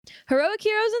Heroic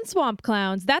heroes and swamp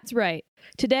clowns, that's right.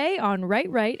 Today on Right,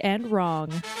 Right, and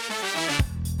Wrong.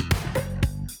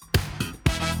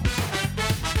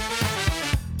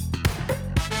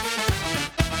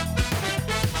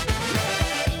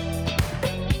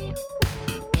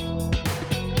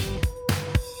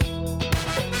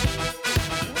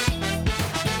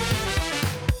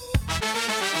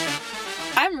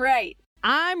 I'm right.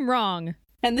 I'm wrong.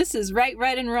 And this is Right,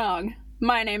 Right, and Wrong.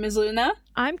 My name is Luna.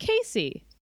 I'm Casey.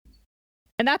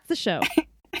 And that's the show.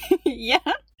 Yeah.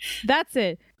 That's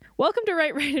it. Welcome to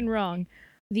Right, Right, and Wrong,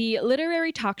 the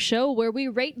literary talk show where we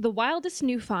rate the wildest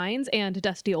new finds and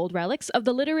dusty old relics of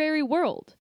the literary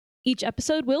world. Each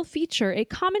episode will feature a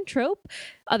common trope,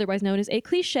 otherwise known as a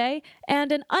cliche,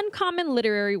 and an uncommon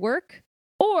literary work,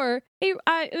 or a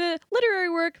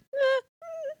literary work.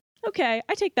 Okay,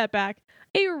 I take that back.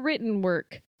 A written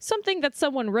work, something that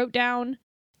someone wrote down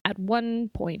at one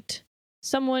point.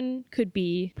 Someone could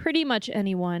be pretty much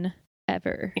anyone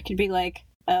ever. It could be like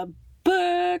a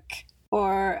book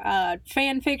or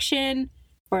fan fiction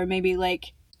or maybe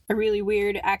like a really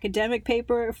weird academic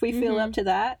paper if we feel up to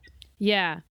that.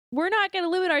 Yeah. We're not going to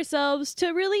limit ourselves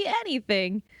to really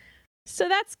anything. So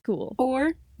that's cool.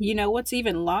 Or, you know what's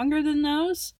even longer than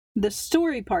those? The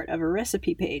story part of a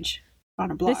recipe page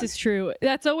on a blog. This is true.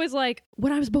 That's always like,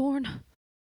 when I was born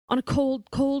on a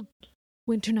cold, cold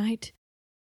winter night,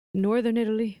 northern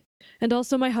Italy, and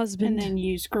also my husband. And then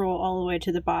you scroll all the way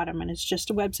to the bottom and it's just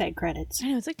website credits. I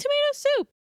know, it's like tomato soup.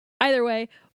 Either way,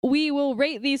 we will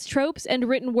rate these tropes and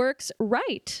written works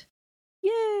right.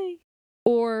 Yay.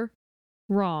 Or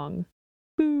wrong.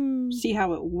 Boo. See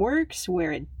how it works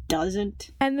where it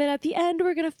doesn't. And then at the end,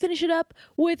 we're going to finish it up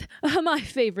with my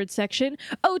favorite section,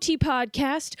 OT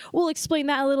Podcast. We'll explain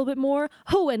that a little bit more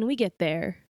when we get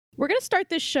there. We're going to start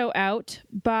this show out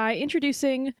by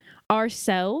introducing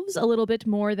ourselves a little bit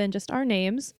more than just our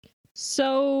names.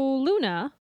 So,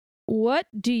 Luna, what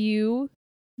do you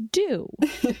do?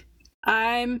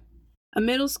 I'm a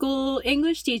middle school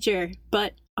English teacher,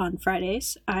 but on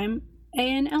Fridays, I'm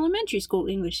an elementary school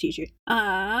English teacher.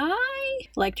 I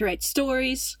like to write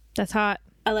stories. That's hot.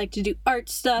 I like to do art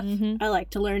stuff. I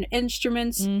like to learn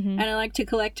instruments. And I like to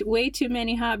collect way too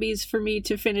many hobbies for me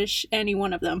to finish any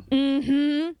one of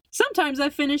them. Sometimes I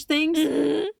finish things.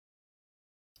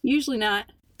 Usually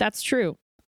not. That's true.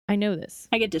 I know this.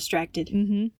 I get distracted.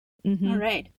 All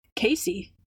right.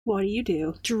 Casey, what do you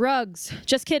do? Drugs.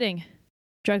 Just kidding.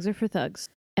 Drugs are for thugs.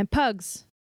 And pugs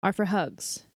are for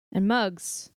hugs. And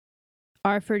mugs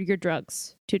are for your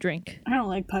drugs to drink. I don't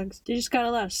like pugs. They just got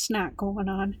a lot of snack going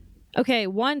on. Okay,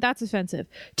 1, that's offensive.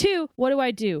 2, what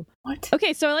do? What?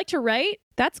 Okay, so I like to write.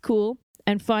 That's cool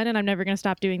and fun, and I'm never going to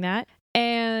stop doing that.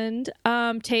 And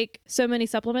take so many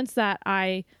supplements that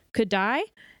I could die.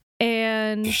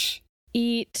 And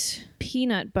eat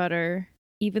peanut butter,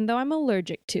 even though I'm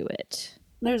allergic to it.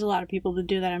 There's a lot of people that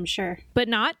do that, I'm sure. But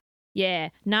not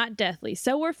deathly.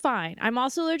 So we're fine. I'm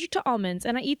also allergic to almonds,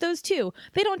 and I eat those too.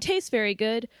 They don't taste very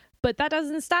good, but that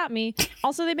doesn't stop me.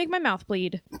 Also, they make my mouth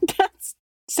bleed. That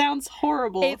sounds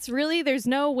horrible. It's really, there's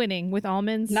no winning with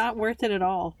almonds. Not worth it at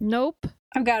all. Nope.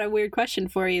 I've got a weird question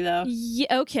for you, though.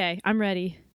 Yeah, okay, I'm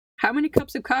ready. How many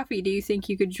cups of coffee do you think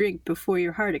you could drink before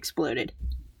your heart exploded?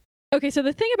 Okay, so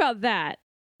the thing about that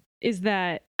is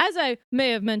that, as I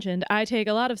may have mentioned, I take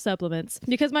a lot of supplements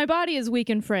because my body is weak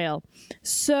and frail.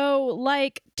 So,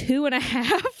 like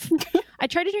 2.5. I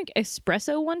tried to drink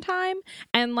espresso one time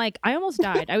and I almost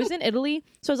died. I was in Italy,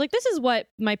 so I was like, this is what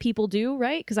my people do,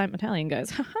 right? Because I'm Italian,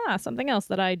 guys. Haha, something else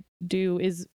that I do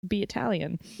is be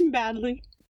Italian. Badly.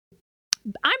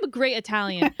 I'm a great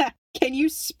Italian. Can you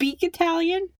speak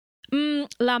Italian?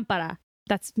 Lampara.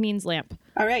 That means lamp.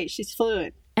 All right, she's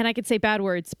fluent. And I could say bad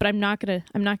words, but I'm not gonna.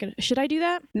 Should I do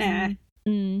that? Nah.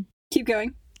 Keep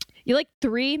going. You like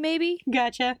 3, maybe?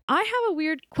 Gotcha. I have a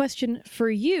weird question for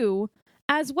you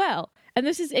as well. And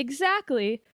this is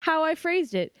exactly how I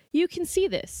phrased it. You can see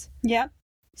this. Yep.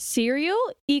 Cereal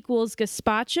equals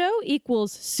gazpacho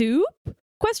equals soup?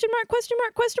 Question mark, question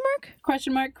mark, question mark?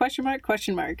 Question mark, question mark,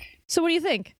 question mark. So what do you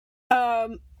think? I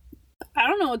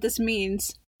don't know what this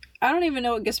means. I don't even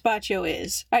know what gazpacho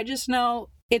is. I just know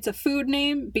it's a food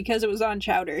name because it was on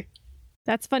chowder.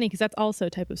 That's funny because that's also a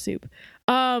type of soup.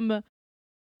 So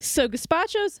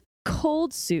gazpacho's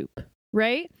cold soup,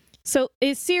 right? So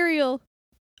is cereal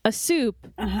a soup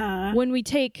when we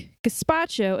take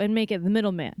gazpacho and make it the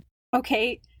middleman?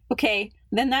 Okay.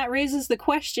 Then that raises the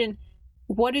question,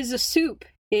 what is a soup?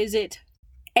 Is it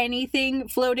anything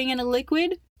floating in a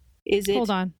liquid? Is it... Hold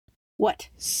on. What?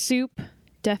 Soup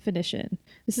definition.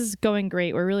 This is going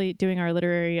great. We're really doing our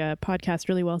literary podcast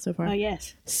really well so far. Oh,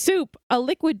 yes. Soup, a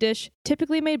liquid dish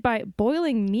typically made by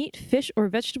boiling meat, fish, or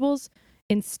vegetables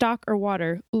in stock or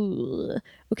water. Ooh.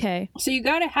 Okay. So you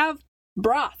gotta have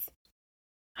broth.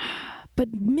 But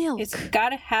milk. It's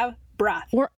gotta have broth.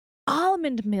 Or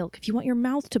almond milk if you want your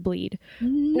mouth to bleed.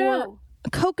 No. Or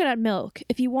coconut milk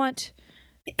if you want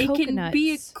It coconuts. can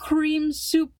be a cream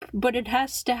soup, but it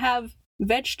has to have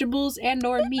vegetables and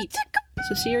or meat.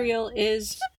 So cereal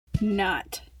is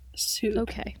not soup.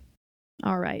 Okay.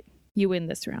 All right. You win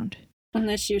this round.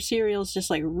 Unless your cereal's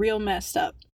just like real messed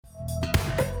up.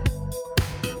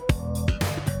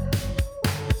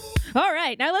 All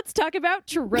right. Now let's talk about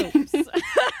tropes.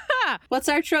 What's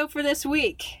our trope for this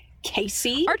week,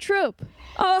 Casey? Our trope.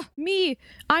 Oh, me.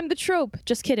 I'm the trope.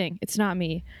 Just kidding. It's not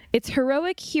me. It's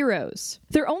heroic heroes.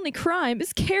 Their only crime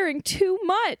is caring too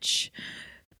much.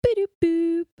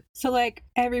 Boop. So like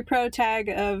every protag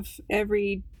of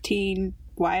every teen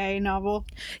YA novel?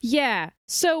 Yeah.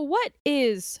 So what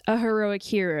is a heroic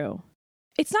hero?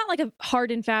 It's not like a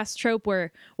hard and fast trope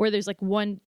where there's like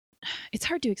one. It's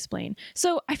hard to explain.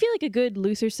 So I feel like a good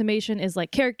looser summation is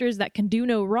like characters that can do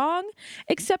no wrong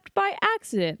except by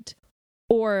accident.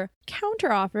 Or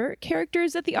counteroffer,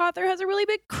 characters that the author has a really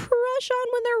big crush on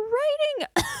when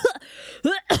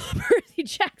they're writing. Percy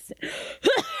Jackson.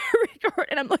 Rick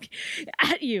Gordon, I'm looking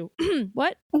at you.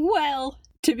 What? Well,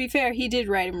 to be fair, he did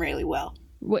write him really well.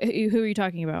 Who are you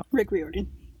talking about? Rick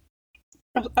Riordan.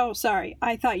 Oh, sorry.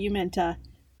 I thought you meant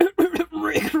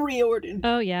Rick Riordan.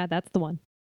 Oh, yeah, that's the one.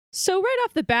 So right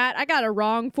off the bat, I got a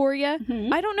wrong for you.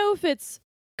 Mm-hmm. I don't know if it's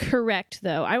correct,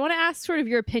 though. I want to ask sort of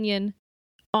your opinion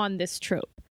on this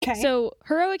trope. Okay. So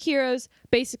heroic heroes,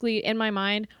 basically, in my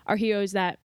mind, are heroes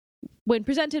that, when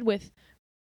presented with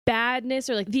badness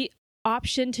or like the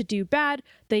option to do bad,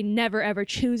 they never ever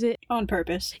choose it. On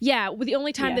purpose. Yeah, the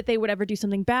only time that they would ever do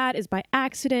something bad is by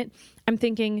accident. I'm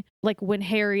thinking like when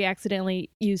Harry accidentally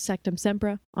used Sectum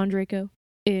Sempra on Draco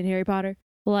in Harry Potter.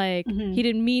 Like, he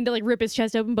didn't mean to like rip his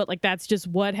chest open, but like that's just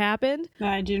what happened.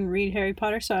 I didn't read Harry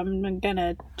Potter, so I'm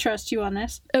gonna trust you on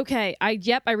this. Okay, I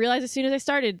realized as soon as I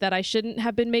started that I shouldn't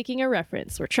have been making a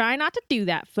reference. We're trying not to do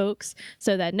that, folks,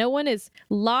 so that no one is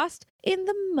lost in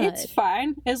the mud. It's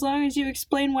fine, as long as you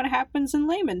explain what happens in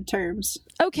layman terms.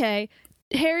 Okay,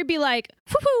 Harry be like,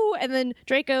 whoo, and then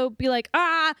Draco be like,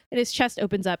 ah, and his chest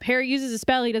opens up. Harry uses a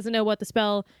spell, he doesn't know what the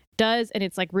spell does, and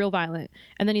it's like real violent.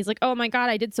 And then he's like, oh my god,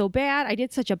 I did so bad. I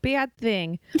did such a bad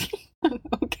thing.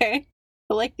 Okay.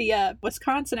 I like the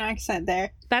Wisconsin accent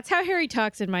there. That's how Harry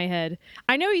talks in my head.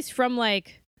 I know he's from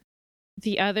like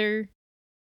the other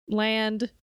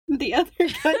land. The other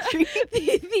country.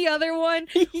 the other one.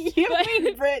 You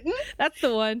mean Britain? That's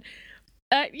the one.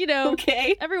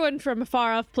 Okay. Everyone from a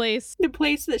far off place. The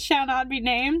place that shall not be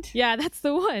named? Yeah, that's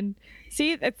the one.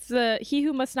 See, it's the he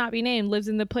who must not be named lives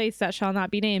in the place that shall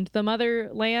not be named. The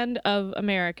motherland of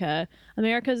America.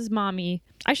 America's mommy.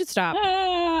 I should stop.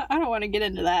 I don't want to get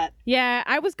into that. Yeah,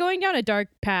 I was going down a dark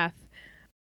path.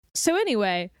 So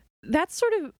anyway, that's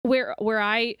sort of where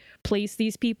I place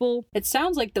these people. It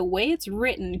sounds like the way it's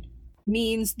written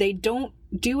means they don't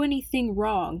do anything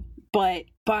wrong, but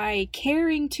by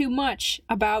caring too much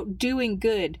about doing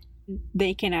good,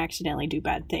 they can accidentally do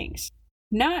bad things.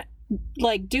 Not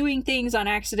like doing things on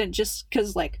accident just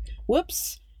because, like,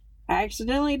 whoops, I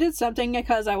accidentally did something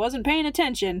because I wasn't paying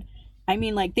attention. I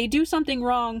mean, like, they do something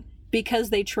wrong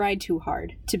because they tried too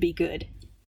hard to be good.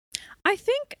 I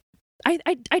think,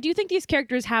 I do think these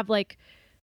characters have, like,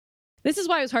 this is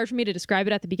why it was hard for me to describe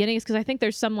it at the beginning, is because I think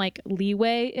there's some, like,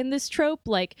 leeway in this trope.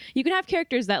 Like, you can have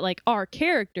characters that, like, are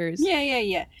characters.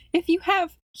 Yeah. If you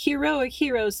have heroic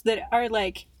heroes that are,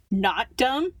 like, not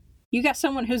dumb, you got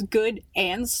someone who's good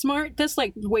and smart, that's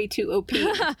like way too OP.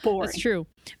 Boring. That's true.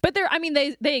 But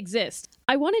they exist.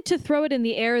 I wanted to throw it in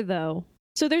the air though.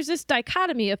 So there's this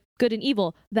dichotomy of good and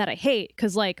evil that I hate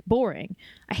because, like, boring.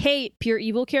 I hate pure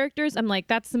evil characters. I'm like,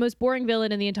 that's the most boring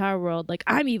villain in the entire world. Like,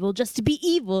 I'm evil just to be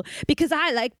evil because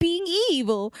I like being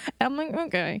evil. And I'm like,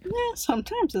 okay. Yeah,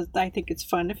 sometimes I think it's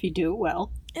fun if you do it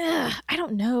well. I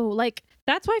don't know. Like,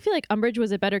 that's why I feel like Umbridge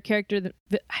was a better character than...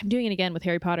 I'm doing it again with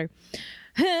Harry Potter.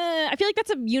 I feel like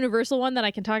that's a universal one that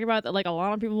I can talk about that, like, a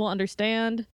lot of people will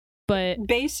understand. But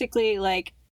basically,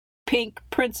 like, pink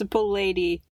principal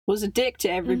lady was a dick to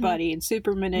everybody and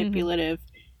super manipulative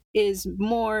is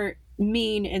more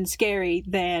mean and scary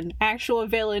than actual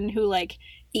villain who, like,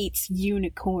 eats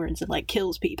unicorns and, like,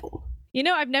 kills people. You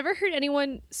know, I've never heard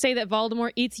anyone say that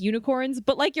Voldemort eats unicorns,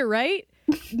 but, like, you're right.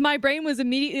 My brain was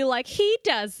immediately like, he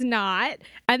does not.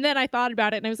 And then I thought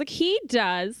about it and I was like, he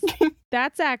does.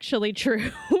 That's actually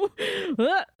true.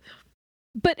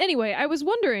 But anyway, I was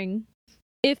wondering,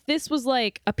 if this was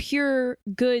like a pure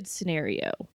good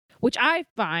scenario, which I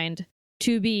find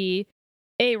to be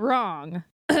a wrong.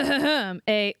 That's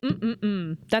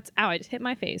ow, I just hit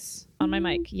my face on my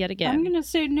mic yet again. I'm gonna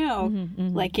say no.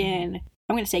 I'm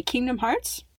gonna say Kingdom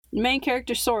Hearts. The main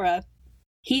character Sora,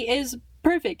 he is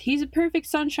perfect. He's a perfect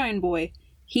sunshine boy.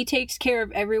 He takes care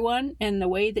of everyone in the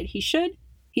way that he should.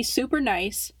 He's super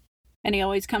nice, and he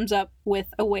always comes up with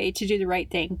a way to do the right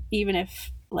thing, even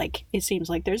if, like, it seems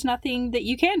like there's nothing that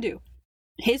you can do.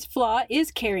 His flaw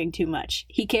is caring too much.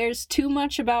 He cares too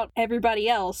much about everybody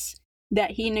else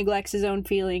that he neglects his own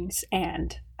feelings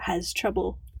and has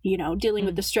trouble, dealing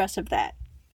with the stress of that.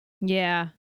 Yeah.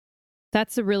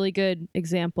 That's a really good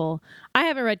example. I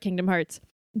haven't read Kingdom Hearts,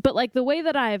 but like the way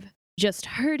that I've just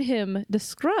heard him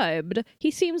described,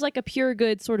 he seems like a pure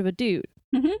good sort of a dude.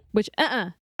 Mm-hmm. Which,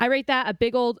 I rate that a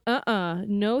big old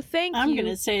no thank you. I'm going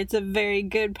to say it's a very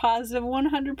good, positive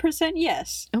 100%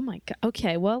 yes. Oh my God.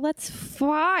 Okay, well, let's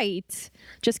fight.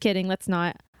 Just kidding, let's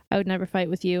not. I would never fight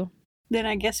with you. Then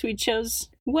I guess we chose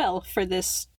well for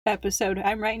this episode.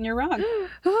 I'm right and you're wrong.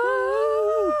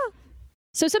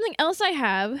 So something else I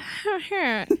have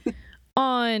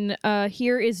on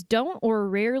here is don't or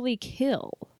rarely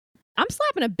kill. I'm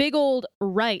slapping a big old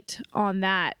right on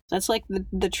that. That's like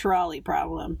the trolley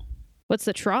problem. What's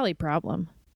the trolley problem?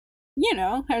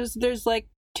 There's like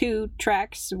 2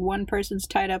 tracks. One person's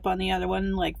tied up on the other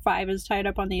one, like 5 is tied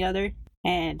up on the other,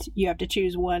 and you have to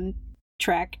choose one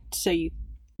track. So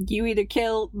you either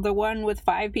kill the one with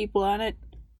 5 people on it,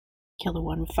 kill the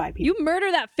one with 5 people. You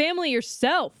murder that family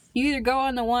yourself. You either go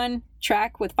on the one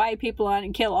track with 5 people on it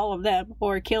and kill all of them,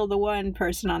 or kill the one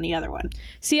person on the other one.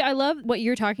 See, I love what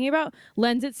you're talking about.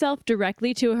 Lends itself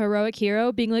directly to a heroic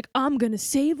hero being like, I'm gonna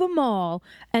save them all.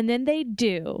 And then they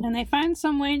do. And they find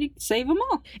some way to save them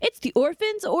all. It's the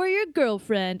orphans or your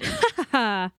girlfriend. Ha ha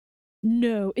ha.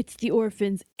 No, it's the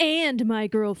orphans and my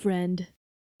girlfriend.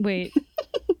 Wait.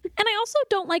 And I also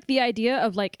don't like the idea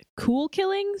of like cool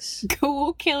killings.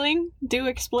 Cool killing? Do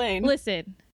explain.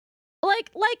 Listen,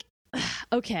 like,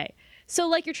 okay. So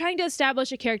like you're trying to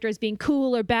establish a character as being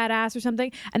cool or badass or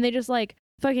something, and they just like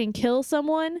fucking kill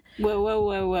someone.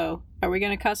 Whoa. Are we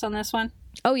gonna cuss on this one?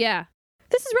 Oh yeah.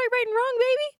 This is right and wrong,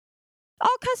 baby.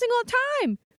 All cussing all the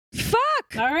time.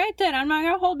 Fuck. All right then, I'm not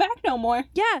gonna hold back no more.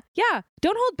 Yeah.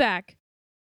 Don't hold back.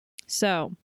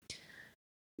 So,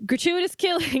 gratuitous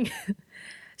killing.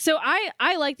 So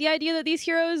I like the idea that these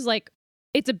heroes, like,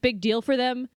 it's a big deal for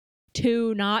them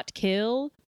to not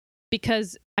kill,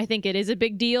 because I think it is a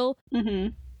big deal. Mm-hmm.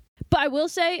 But I will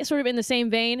say, sort of in the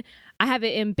same vein, I have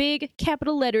it in big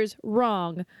capital letters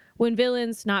wrong when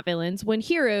when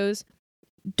heroes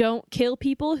don't kill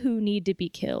people who need to be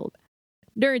killed.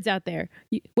 Nerds out there.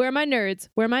 Where are my nerds?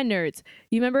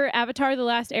 You remember Avatar: The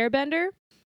Last Airbender?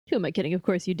 Who am I kidding? Of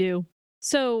course you do.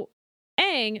 So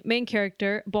Aang, main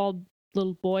character, bald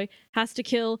little boy, has to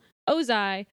kill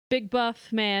Ozai, big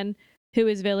buff man who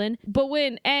is villain. But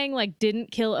when Aang like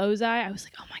didn't kill Ozai, I was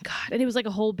like, oh my God. And it was like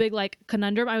a whole big like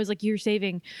conundrum. I was like, you're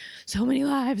saving so many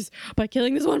lives by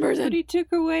killing this one person. But he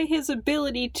took away his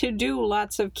ability to do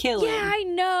lots of killing. Yeah, I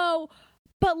know.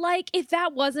 But like, if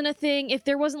that wasn't a thing, if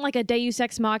there wasn't like a Deus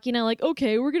Ex Machina, like,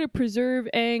 okay, we're gonna preserve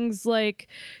Aang's like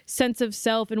sense of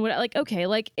self and what, like, okay,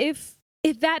 like if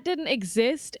that didn't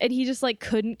exist and he just like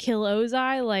couldn't kill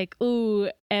Ozai, like, ooh,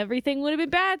 everything would have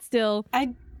been bad still.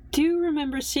 I do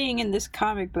remember seeing in this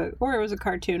comic book, or it was a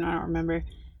cartoon, I don't remember.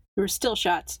 There were still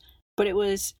shots, but it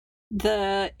was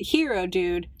the hero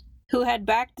dude who had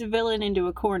backed the villain into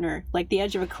a corner, like the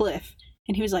edge of a cliff,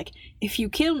 and he was like, if you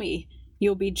kill me,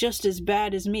 you'll be just as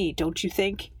bad as me, don't you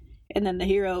think? And then the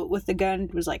hero with the gun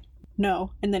was like,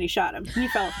 no, and then he shot him. He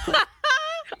fell off the cliff.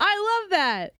 I love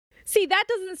that. See, that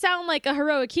doesn't sound like a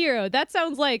heroic hero. That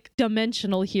sounds like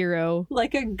dimensional hero.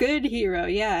 Like a good hero,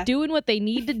 yeah. Doing what they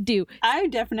need to do. I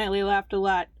definitely laughed a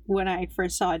lot when I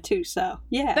first saw it too, so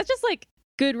yeah. That's just like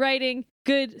good writing,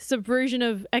 good subversion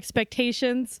of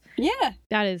expectations. Yeah.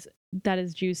 That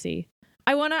is juicy.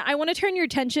 I wanna turn your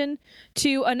attention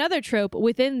to another trope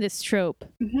within this trope.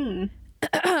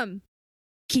 Mm-hmm.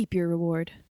 Keep your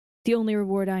reward. The only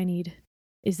reward I need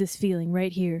is this feeling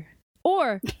right here.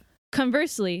 Or,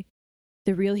 conversely,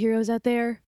 the real heroes out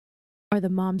there are the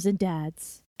moms and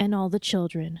dads and all the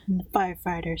children. And the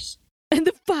firefighters. And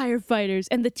the firefighters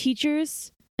and the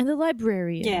teachers and the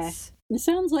librarians. Yeah. It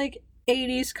sounds like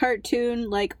 80s cartoon,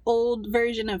 like old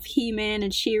version of He-Man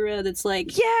and She-Ra that's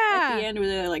like, yeah, at the end where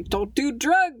they're like, don't do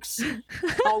drugs.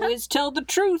 Always tell the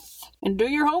truth and do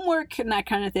your homework and that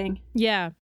kind of thing. Yeah.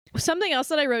 Something else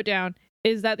that I wrote down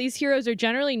is that these heroes are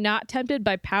generally not tempted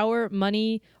by power,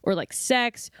 money, or like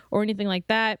sex or anything like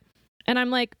that. And I'm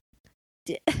like,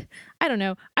 I don't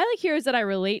know. I like heroes that I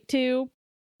relate to.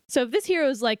 So if this hero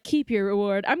is like, keep your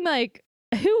reward, I'm like,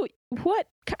 who, what,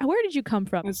 where did you come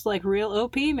from? It's like real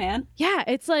OP, man. Yeah,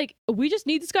 it's like, we just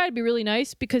need this guy to be really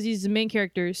nice because he's the main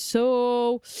character.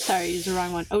 So... Sorry, you used the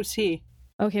wrong one. OC.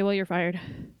 Okay, well, you're fired.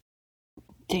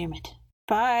 Damn it.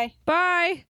 Bye.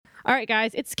 Bye. All right,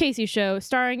 guys, it's Casey's show,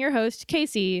 starring your host,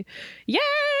 Casey. Yay!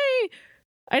 I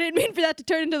didn't mean for that to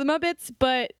turn into the Muppets,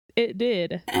 but it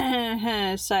did.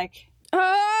 Psych.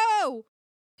 Oh!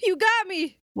 You got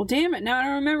me! Well, damn it. Now I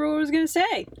don't remember what I was going to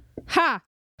say. Ha!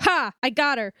 Ha! I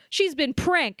got her. She's been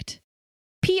pranked.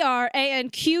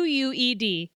 Pranqued.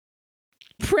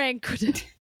 Pranked.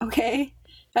 Okay.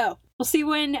 Oh, well, see,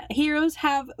 when heroes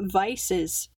have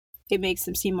vices, it makes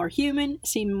them seem more human,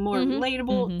 seem more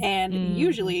relatable, and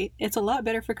usually it's a lot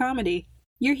better for comedy.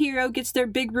 Your hero gets their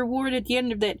big reward at the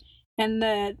end of it, and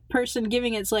the person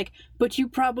giving it's like, but you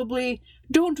probably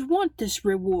don't want this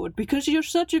reward because you're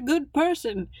such a good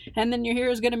person. And then your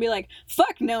hero's gonna be like,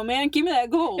 fuck no, man, give me that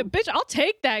gold. Yeah, bitch, I'll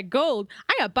take that gold.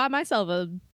 I gotta buy myself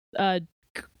a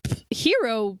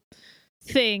hero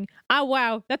thing. Oh,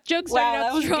 wow. That joke started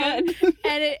out was strong, good.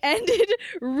 and it ended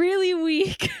really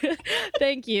weak.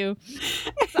 Thank you.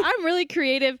 So I'm really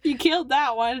creative. You killed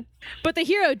that one. But the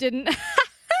hero didn't.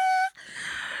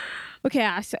 Okay,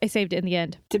 I saved it in the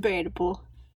end. Debatable.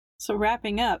 So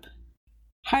wrapping up,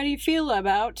 how do you feel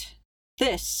about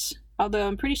this? Although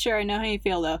I'm pretty sure I know how you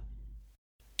feel, though.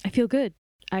 I feel good.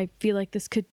 I feel like this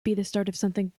could be the start of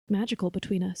something magical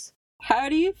between us. How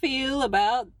do you feel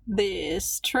about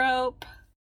this trope?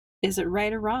 Is it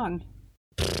right or wrong?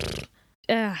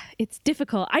 It's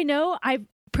difficult. I know I've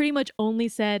pretty much only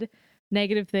said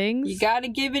negative things. You gotta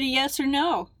give it a yes or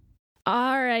no.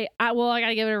 All right. I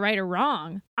gotta give it a right or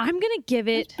wrong. I'm gonna give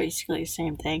it... It's basically the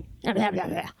same thing. I'm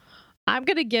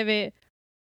gonna give it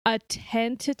a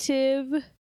tentative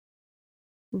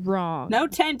wrong. No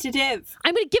tentative.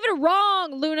 I'm gonna give it a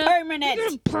wrong, Luna. Permanent. I'm gonna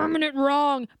give it a permanent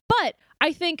wrong. But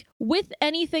I think with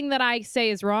anything that I say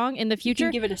is wrong in the future,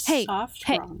 you can give it a soft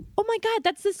wrong. Oh my god,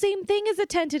 that's the same thing as a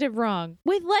tentative wrong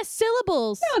with less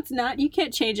syllables. No, it's not. You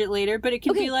can't change it later, but it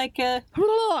can be like a...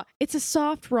 It's a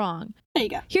soft wrong. There you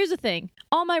go. Here's the thing.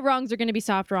 All my wrongs are going to be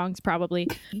soft wrongs, probably.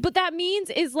 But that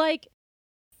means is like,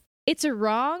 it's a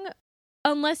wrong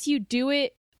unless you do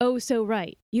it oh so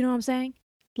right. You know what I'm saying?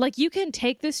 Like, you can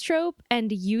take this trope and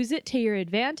use it to your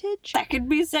advantage. That could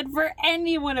be said for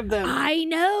any one of them. I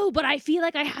know, but I feel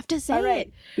like I have to say All right.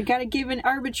 it. We gotta give an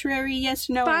arbitrary yes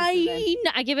or no Fine. answer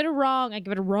then. I give it a wrong.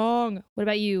 What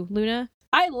about you, Luna?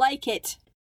 I like it.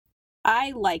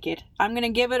 I'm gonna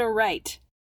give it a right.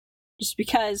 Just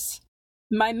because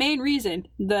my main reason,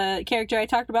 the character I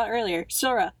talked about earlier,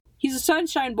 Sora, he's a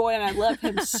sunshine boy and I love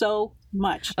him so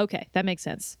much. Okay, that makes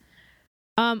sense.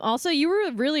 Also, you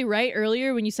were really right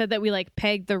earlier when you said that we like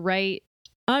pegged the right.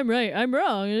 I'm right, I'm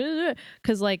wrong.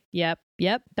 Because like, yep,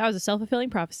 that was a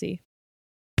self-fulfilling prophecy.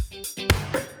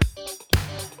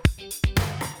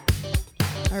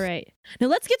 All right, now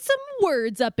let's get some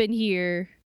words up in here.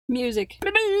 Music.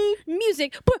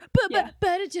 Yeah.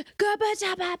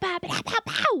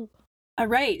 All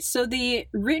right, so the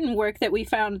written work that we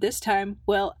found this time,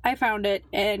 well, I found it,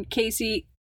 and Casey,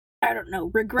 I don't know,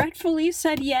 regretfully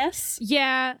said yes.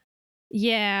 Yeah.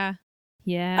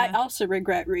 I also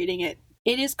regret reading it.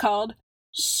 It is called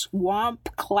Swamp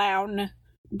Clown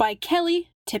by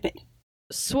Kelly Tippett.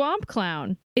 Swamp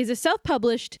Clown is a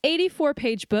self-published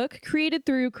 84-page book created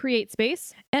through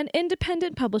CreateSpace, an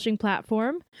independent publishing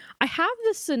platform. I have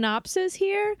the synopsis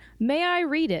here. May I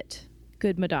read it,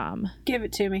 good madame? Give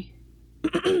it to me.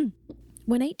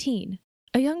 When 18,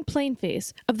 a young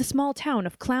plainface of the small town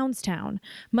of Clownstown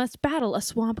must battle a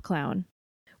swamp clown.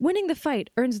 Winning the fight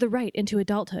earns the right into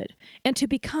adulthood and to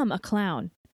become a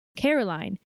clown.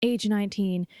 Caroline, age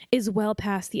 19, is well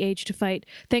past the age to fight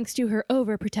thanks to her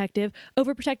overprotective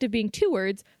being 2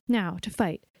 words, now to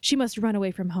fight. She must run away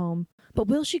from home. But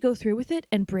will she go through with it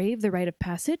and brave the rite of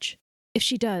passage? If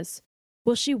she does,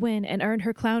 will she win and earn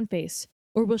her clown face,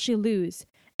 or will she lose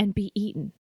and be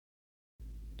eaten?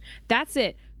 That's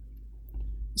it.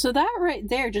 So that right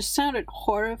there just sounded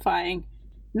horrifying.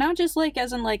 Not just like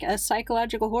as in like a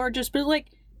psychological horror, just but like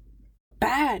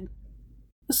bad.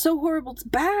 It's so horrible, it's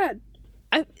bad.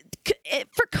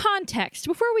 For context,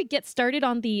 before we get started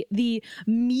on the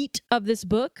meat of this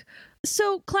book,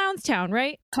 so Clownstown,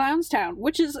 right? Clownstown,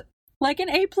 which is like an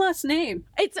A+ name.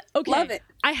 It's okay. Love it.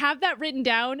 I have that written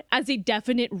down as a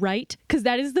definite right, because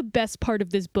that is the best part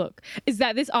of this book, is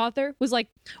that this author was like,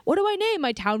 what do I name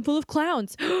my town full of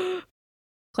clowns?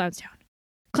 Clownstown.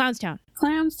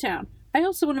 I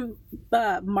also want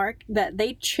to mark that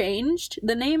they changed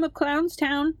the name of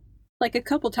Clownstown like a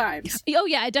couple times. Oh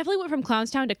yeah, it definitely went from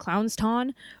Clownstown to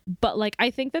Clownstown, but like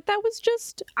I think that was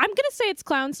just, I'm gonna say it's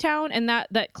Clownstown, and that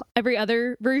every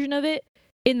other version of it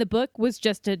in the book was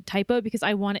just a typo because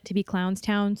I want it to be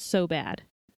Clownstown so bad.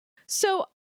 So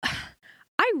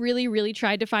I really, really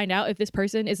tried to find out if this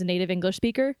person is a native English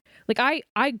speaker. Like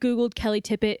I Googled Kelly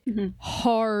Tippett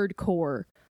hardcore.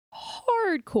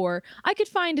 I could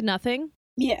find nothing.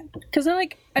 Yeah, because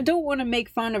I don't want to make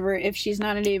fun of her if she's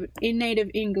not a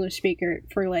native English speaker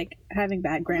for like having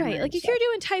bad grammar. Right, like if you're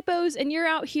doing typos and you're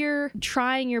out here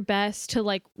trying your best to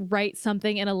like write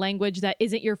something in a language that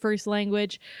isn't your first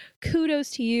language,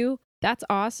 kudos to you. That's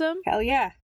awesome. Hell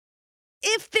yeah.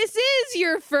 If this is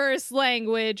your first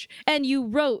language and you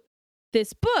wrote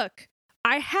this book,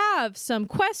 I have some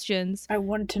questions. I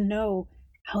want to know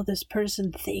how this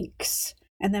person thinks,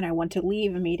 and then I want to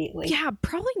leave immediately. Yeah,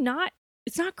 probably not.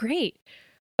 It's not great.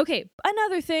 Okay,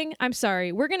 another thing. I'm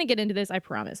sorry. We're going to get into this, I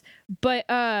promise. But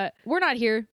we're not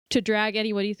here to drag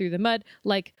anybody through the mud.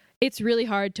 Like, it's really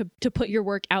hard to put your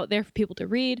work out there for people to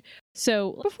read.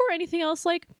 So before anything else,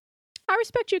 like, I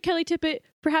respect you, Kelly Tippett,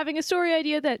 for having a story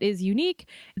idea that is unique.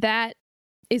 That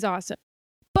is awesome.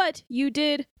 But you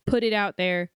did put it out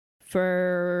there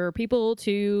for people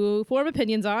to form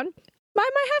opinions on. I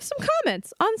might have some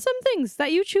comments on some things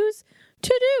that you choose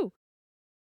to do.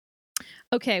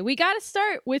 Okay, we got to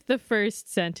start with the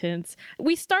first sentence.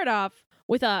 We start off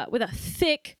with a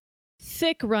thick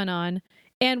run-on,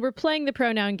 and we're playing the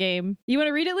pronoun game. You want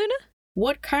to read it, Luna?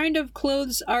 What kind of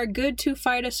clothes are good to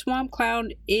fight a swamp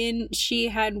clown in? She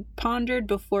had pondered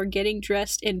before getting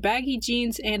dressed in baggy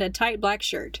jeans and a tight black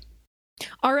shirt.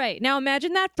 All right, now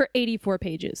imagine that for 84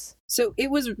 pages. So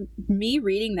it was me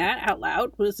reading that out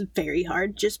loud was very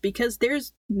hard just because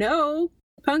there's no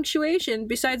punctuation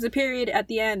besides the period at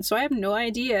the end. So I have no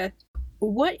idea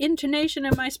what intonation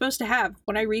am I supposed to have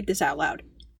when I read this out loud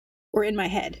or in my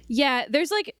head. Yeah,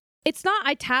 there's like, it's not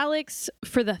italics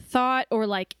for the thought or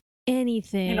like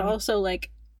anything. And also,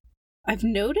 like, I've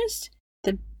noticed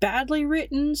that badly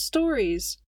written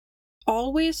stories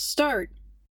always start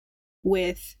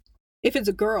with, if it's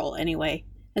a girl anyway,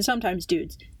 and sometimes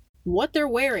dudes, what they're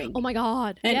wearing. Oh my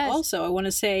god. And yes. Also, I want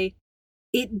to say,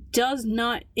 it does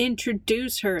not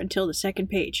introduce her until the second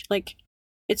page. Like,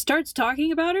 it starts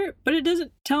talking about her, but it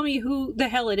doesn't tell me who the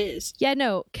hell it is. Yeah,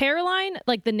 no, Caroline,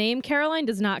 like the name Caroline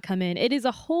does not come in. It is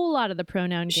a whole lot of the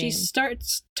pronoun game. She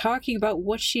starts talking about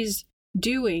what she's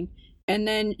doing, and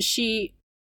then she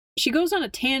goes on a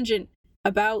tangent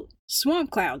about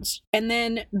swamp clowns, and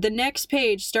then the next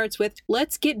page starts with,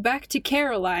 let's get back to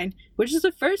Caroline, which is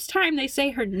the first time they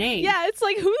say her name. Yeah, it's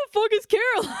like, who the fuck is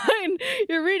Caroline?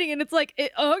 You're reading and it's like,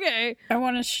 okay. I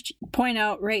want to point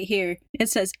out right here, it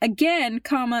says, again,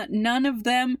 comma, none of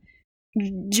them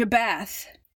Jabath.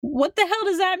 What the hell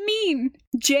does that mean?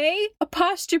 J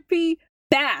apostrophe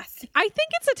bath. I think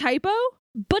it's a typo,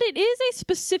 but it is a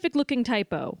specific looking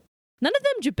typo. None of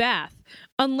them Jabath,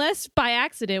 unless by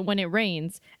accident when it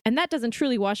rains, and that doesn't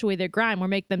truly wash away their grime or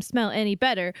make them smell any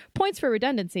better. Points for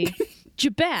redundancy.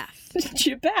 Jabath.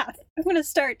 Jabath. I'm going to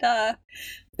start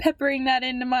peppering that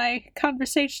into my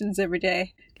conversations every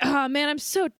day. Oh man, I'm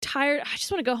so tired. I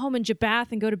just want to go home and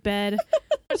Jabath and go to bed. I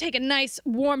want to take a nice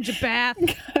warm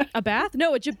Jabath. A bath?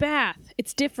 No, a Jabath.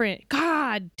 It's different.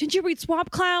 God, didn't you read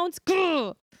Swamp Clowns?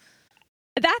 Gah!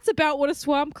 That's about what a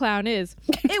swamp clown is.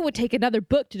 It would take another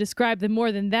book to describe them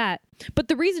more than that. But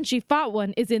the reason she fought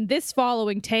one is in this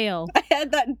following tale. I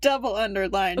had that double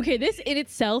underlined. Okay, this in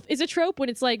itself is a trope when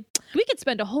it's like, we could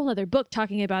spend a whole other book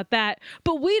talking about that,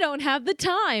 but we don't have the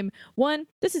time. One,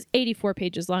 this is 84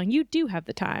 pages long. You do have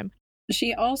the time.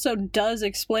 She also does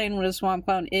explain what a swamp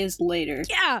clown is later.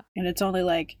 Yeah. And it's only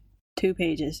like 2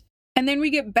 pages. And then we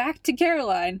get back to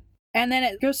Caroline, and then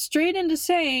it goes straight into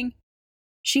saying,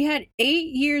 she had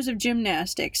 8 years of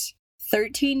gymnastics,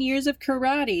 13 years of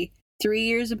karate, 3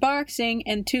 years of boxing,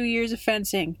 and 2 years of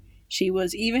fencing. She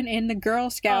was even in the Girl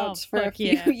Scouts for a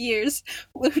few years.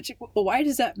 Which, why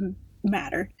does that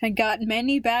matter? And got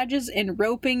many badges in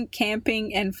roping,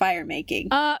 camping, and fire making.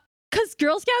 'Cause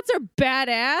Girl Scouts are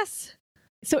badass.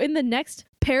 So in the next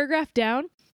paragraph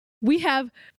down, we have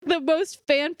the most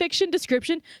fan fiction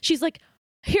description. She's like,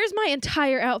 here's my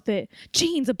entire outfit.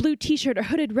 Jeans, a blue t-shirt, a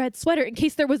hooded red sweater in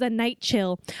case there was a night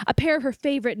chill, a pair of her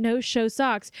favorite no-show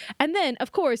socks, and then,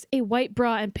 of course, a white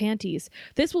bra and panties.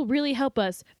 This will really help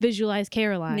us visualize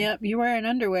Caroline. Yep, you're wearing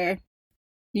underwear.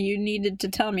 You needed to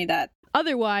tell me that.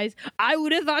 Otherwise, I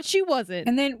would have thought she wasn't.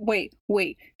 And then,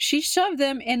 wait. She shoved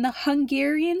them in the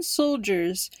Hungarian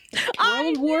soldiers'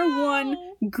 World War I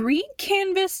green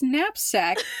canvas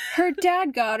knapsack her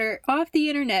dad got her off the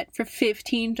internet for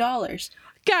 $15.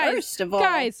 Guys, First of all,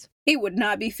 guys, It would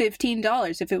not be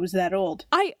 $15 if it was that old.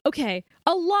 Okay,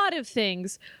 a lot of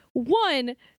things.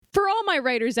 One, for all my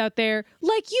writers out there,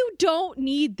 like, you don't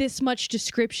need this much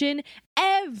description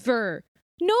ever.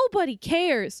 Nobody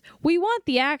cares. We want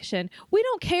the action. We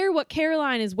don't care what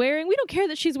Caroline is wearing. We don't care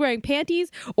that she's wearing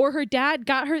panties or her dad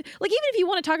got her. Like, even if you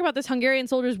want to talk about this Hungarian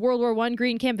soldier's World War I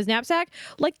green canvas knapsack,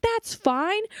 like, that's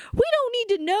fine. We don't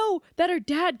need to know that her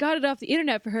dad got it off the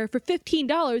internet for her for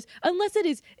 $15 unless it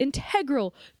is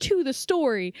integral to the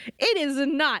story. It is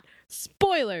not.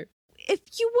 Spoiler. If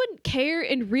you wouldn't care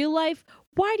in real life,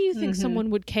 why do you think someone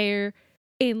would care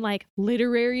in, like,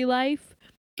 literary life?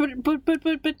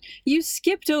 But you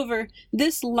skipped over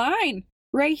this line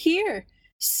right here.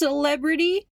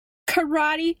 Celebrity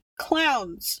karate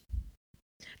clowns.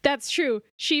 That's true.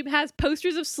 She has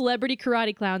posters of celebrity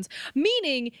karate clowns,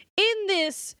 meaning in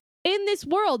this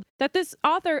world that this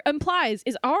author implies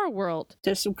is our world.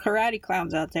 There's some karate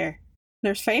clowns out there.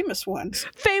 There's famous ones.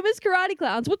 Famous karate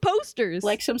clowns with posters.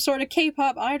 Like some sort of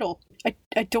K-pop idol.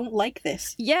 I don't like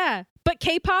this. Yeah, but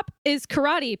K-pop is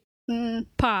karate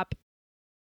pop.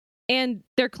 And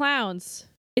they're clowns.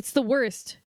 It's the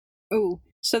worst. Oh,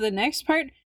 so the next part,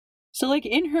 so like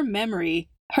in her memory,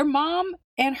 her mom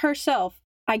and herself,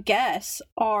 I guess,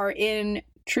 are in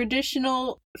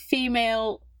traditional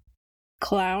female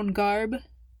clown garb,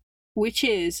 which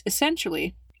is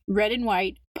essentially red and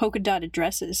white polka dotted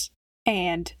dresses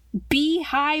and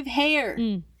beehive hair.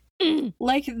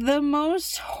 Like the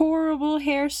most horrible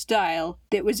hairstyle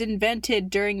that was invented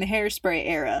during the hairspray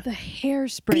era. The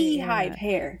hairspray beehive era.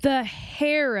 Hair. The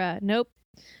Hera. Nope.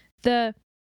 The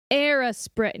era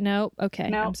spray. Nope. Okay.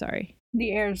 Nope. I'm sorry.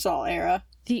 The aerosol era.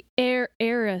 The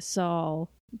aerosol.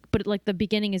 But like the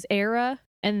beginning is era,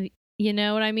 and you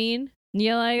know what I mean?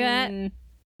 You like that?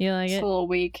 You like it? It's a little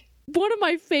weak. One of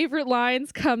my favorite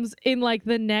lines comes in like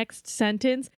the next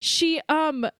sentence. She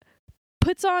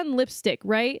puts on lipstick,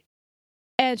 right?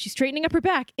 And she's straightening up her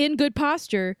back in good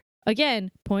posture. Again,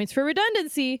 points for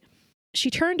redundancy. She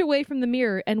turned away from the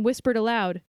mirror and whispered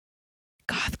aloud,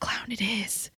 "Goth clown it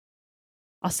is."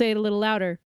 I'll say it a little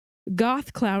louder.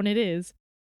 Goth clown it is.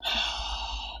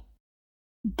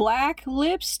 Black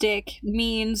lipstick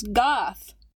means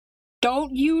goth.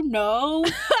 Don't you know?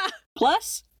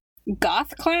 Plus,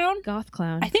 goth clown? Goth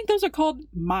clown. I think those are called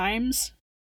mimes.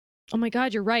 Oh my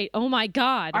god, you're right. Oh my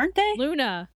god. Aren't they?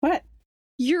 Luna. What?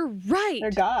 You're right. They're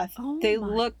goth. They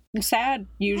look sad,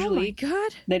 usually. Oh my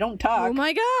god. They don't talk. Oh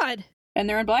my god. And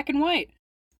they're in black and white.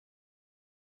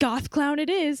 Goth clown it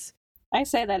is. I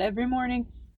say that every morning.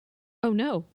 Oh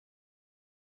no.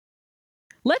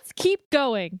 Let's keep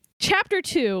going. Chapter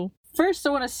 2. First, I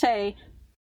want to say,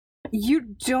 you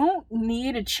don't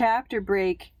need a chapter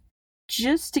break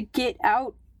just to get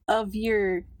out of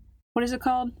your, what is it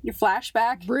called? Your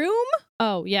flashback? Room?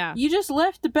 Oh, yeah. You just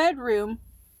left the bedroom,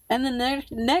 and then the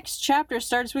next chapter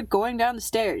starts with going down the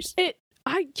stairs.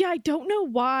 I don't know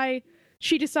why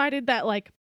she decided that,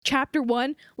 like, chapter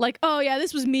 1, like, oh yeah,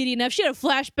 this was meaty enough. She had a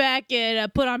flashback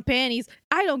and put on panties.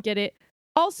 I don't get it.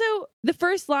 Also, the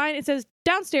first line, it says,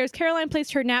 downstairs, Caroline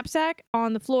placed her knapsack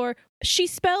on the floor. She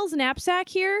spells knapsack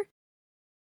here.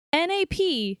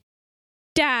 NAP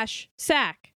dash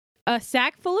sack. A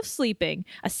sack full of sleeping.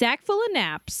 A sack full of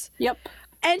naps. Yep.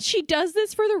 And she does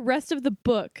this for the rest of the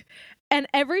book. And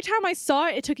every time I saw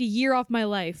it, it took a year off my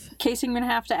life. Casey, I'm going to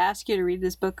have to ask you to read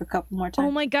this book a couple more times.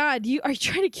 Oh my god, are you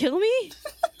trying to kill me?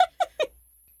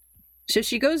 So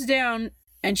she goes down,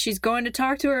 and she's going to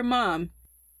talk to her mom.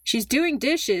 She's doing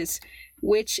dishes,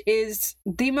 which is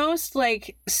the most,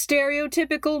 like,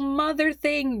 stereotypical mother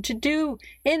thing to do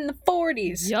in the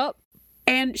 40s. Yup.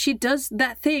 And she does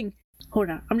that thing.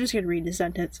 Hold on, I'm just going to read the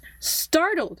sentence.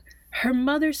 Startled, her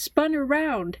mother spun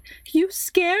around. You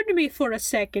scared me for a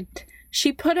second.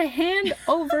 She put a hand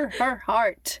over her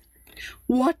heart.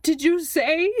 What did you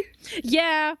say?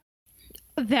 Yeah.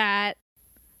 That.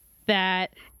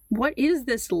 What is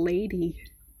this lady?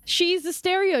 She's a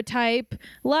stereotype.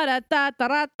 La da da da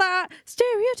da da.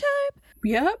 Stereotype.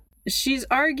 Yep. She's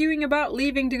arguing about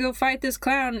leaving to go fight this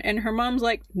clown, and her mom's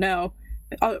like, no.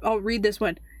 I'll read this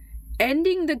one.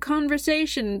 Ending the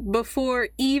conversation before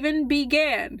even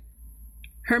began.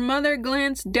 Her mother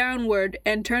glanced downward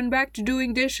and turned back to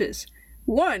doing dishes.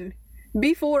 1.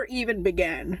 Before even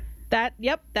began. That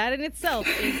in itself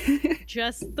is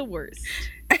just the worst.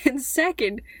 And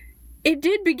second, it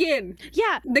did begin.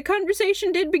 Yeah. The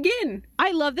conversation did begin.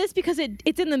 I love this because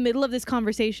it's in the middle of this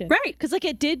conversation. Right. Because, like,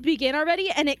 it did begin already,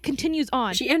 and it continues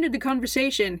on. She ended the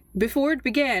conversation before it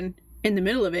began, in the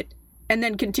middle of it, and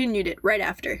then continued it right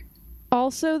after.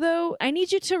 Also, though, I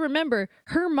need you to remember,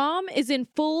 her mom is in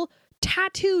full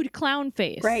tattooed clown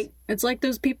face. Right. It's like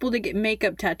those people that get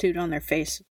makeup tattooed on their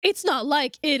face. It's not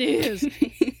like it is.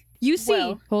 You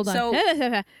see, hold on.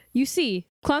 So, you see,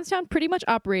 Clownstown pretty much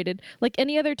operated like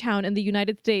any other town in the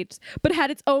United States, but had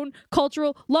its own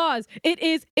cultural laws. It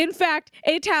is, in fact,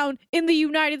 a town in the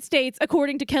United States,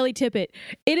 according to Kelly Tippett.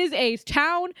 It is a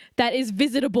town that is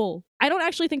visitable. I don't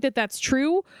actually think that that's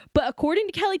true, but according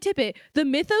to Kelly Tippett, the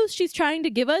mythos she's trying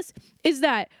to give us is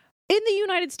that in the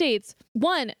United States,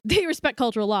 1, they respect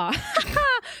cultural law.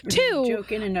 2,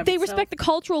 they respect the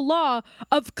cultural law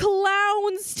of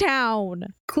Clownstown.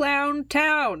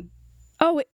 Clowntown.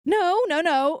 Oh,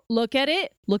 no. Look at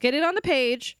it. Look at it on the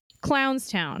page.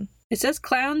 Clownstown. It says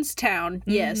Clownstown.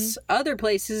 Yes. Other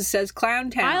places it says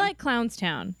Clowntown. I like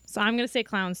Clownstown, so I'm going to say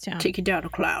Clownstown. Take you down to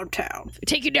Clowntown.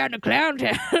 Take you down to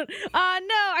Clowntown. No,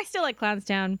 I still like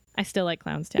Clownstown. I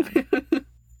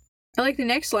like the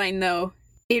next line, though.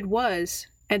 It was,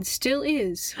 and still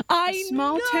is, a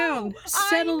small town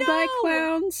settled by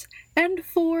clowns and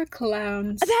for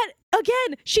clowns. That,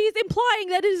 again, she's implying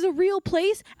that it is a real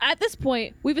place. At this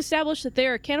point, we've established that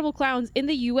there are cannibal clowns in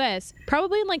the U.S.,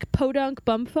 probably in, like, podunk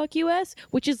bumfuck U.S.,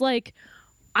 which is, like,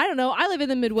 I don't know, I live in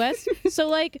the Midwest, so,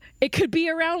 like, it could be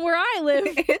around where I live.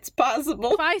 It's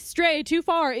possible. If I stray too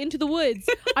far into the woods,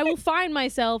 I will find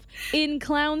myself in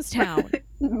Clownstown.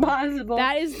 Possible.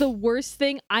 That is the worst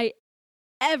thing I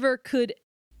could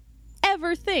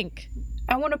ever think.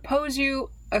 I want to pose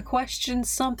you a question,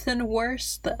 something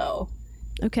worse, though.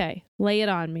 Okay, lay it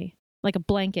on me. Like a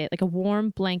blanket, like a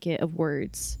warm blanket of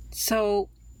words. So,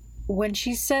 when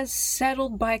she says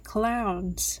settled by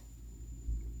clowns,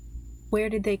 where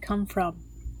did they come from?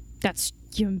 That's...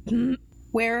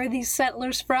 Where are these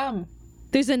settlers from?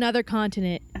 There's another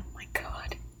continent. Oh my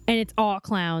god. And it's all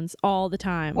clowns, all the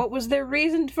time. What was their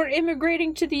reason for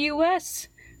immigrating to the U.S.?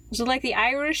 Was it like the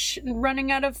Irish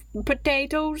running out of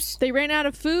potatoes? They ran out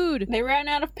of food. They ran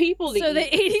out of people to eat. So they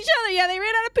ate each other. Yeah, they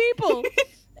ran out of people.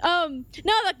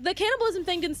 No, the cannibalism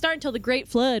thing didn't start until the Great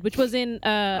Flood, which was in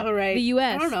the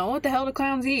U.S. I don't know. What the hell do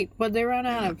clowns eat? What'd they run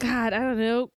out of? God, I don't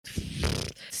know.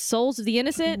 Souls of the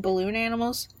innocent? Balloon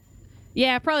animals?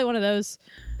 Yeah, probably one of those.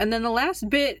 And then the last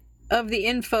bit of the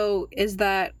info is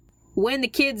that when the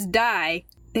kids die,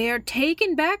 they are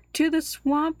taken back to the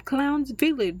Swamp Clowns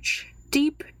village,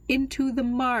 deep into the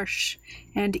marsh,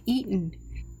 and eaten.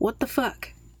 What the fuck?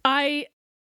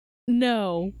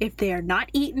 No. If they are not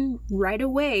eaten right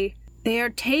away, they are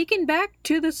taken back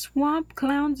to the Swamp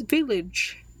Clowns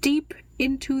village, deep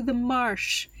into the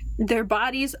marsh. Their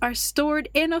bodies are stored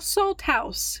in a salt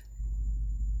house.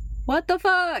 What the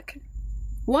fuck?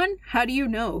 1, how do you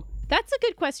know? That's a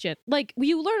good question. Like,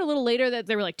 you learn a little later that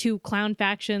there were like 2 clown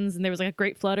factions and there was like a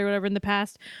great flood or whatever in the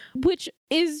past, which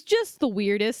is just the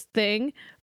weirdest thing.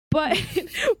 But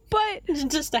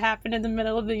just to happen in the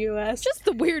middle of the U.S. Just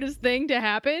the weirdest thing to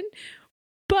happen.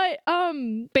 But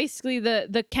basically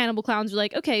the cannibal clowns were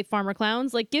like, okay, farmer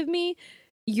clowns, like, give me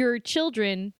your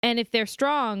children, and if they're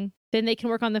strong, then they can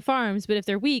work on the farms, but if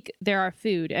they're weak, they're our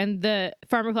food. And the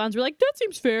farmer clowns were like, that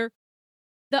seems fair.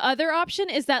 The other option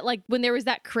is that, like, when there was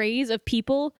that craze of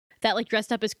people that, like,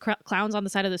 dressed up as clowns on the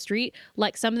side of the street,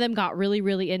 like, some of them got really,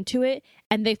 really into it,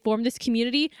 and they formed this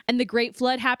community, and the Great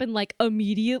Flood happened, like,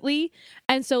 immediately.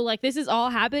 And so, like, this has all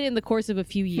happened in the course of a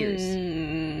few years.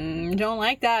 Don't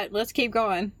like that. Let's keep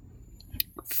going.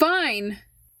 Fine,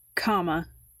 comma.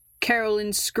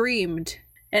 Carolyn screamed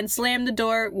and slammed the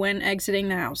door when exiting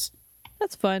the house.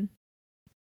 That's fun.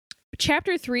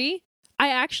 Chapter 3, I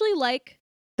actually like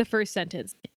the first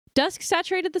sentence. Dusk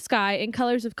saturated the sky in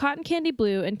colors of cotton candy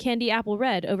blue and candy apple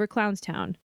red over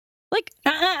Clownstown. Like,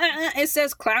 it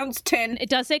says Clownstown. It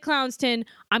does say Clownstown.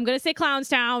 I'm gonna say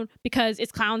Clownstown because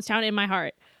it's Clownstown in my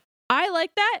heart. I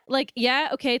like that. Like, yeah,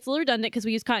 okay, it's a little redundant because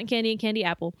we use cotton candy and candy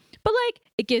apple. But, like,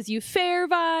 it gives you fair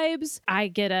vibes. I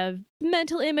get a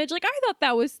mental image. Like, I thought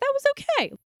that was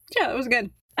okay. Yeah, that was good.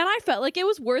 And I felt like it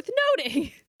was worth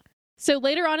noting. So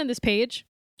later on in this page,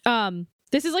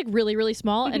 this is, like, really, really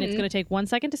small, and it's going to take 1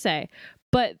 second to say.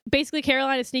 But basically,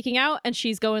 Caroline is sneaking out, and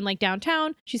she's going, like,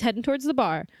 downtown. She's heading towards the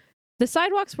bar. The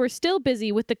sidewalks were still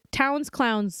busy with the town's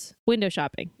clowns window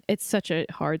shopping. It's such a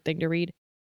hard thing to read.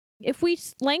 If we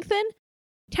lengthen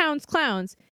town's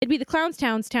clowns, it'd be the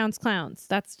town's clowns.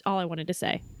 That's all I wanted to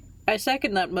say. I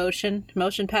second that motion.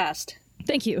 Motion passed.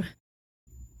 Thank you.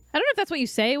 I don't know if that's what you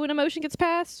say when a motion gets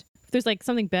passed. If there's, like,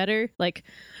 something better, like,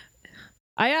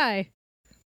 aye.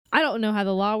 I don't know how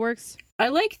the law works. I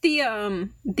like the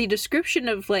description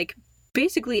of, like,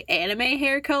 basically anime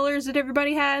hair colors that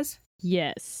everybody has.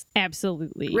 Yes,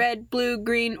 absolutely. Red, blue,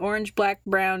 green, orange, black,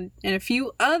 brown, and a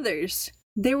few others.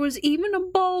 There was even a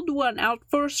bald one out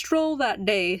for a stroll that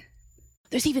day.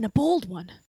 there's even a bold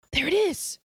one. There it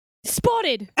is.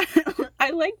 Spotted.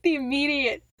 I like the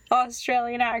immediate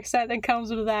Australian accent that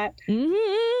comes with that.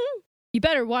 Mm-hmm. You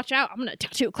better watch out. I'm going to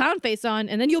tattoo a clown face on,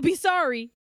 and then you'll be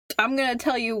sorry. I'm going to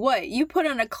tell you what. You put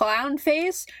on a clown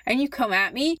face, and you come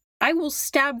at me, I will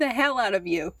stab the hell out of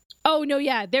you. Oh, no,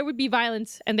 yeah. There would be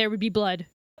violence, and there would be blood.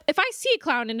 If I see a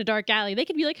clown in a dark alley, they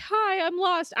could be like, hi, I'm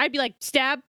lost. I'd be like,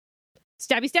 stab.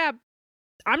 Stabby stab.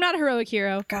 I'm not a heroic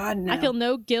hero. God, no. I feel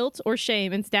no guilt or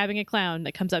shame in stabbing a clown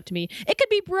that comes up to me. It could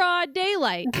be broad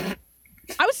daylight.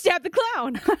 I would stab the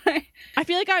clown. I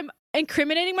feel like I'm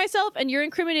incriminating myself and you're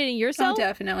incriminating yourself. Oh,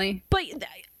 definitely. But,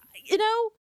 you know,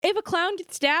 if a clown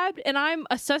gets stabbed and I'm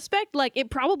a suspect, like, it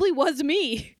probably was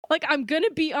me. Like, I'm gonna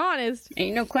be honest.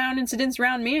 Ain't no clown incidents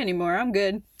around me anymore. I'm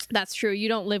good. That's true. You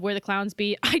don't live where the clowns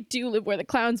be. I do live where the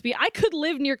clowns be. I could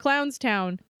live near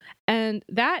Clownstown. And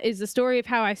that is the story of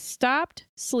how I stopped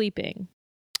sleeping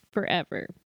forever.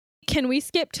 Can we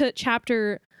skip to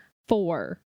chapter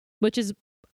 4, which is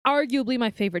arguably my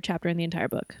favorite chapter in the entire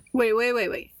book?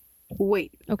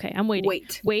 Wait. Okay, I'm waiting.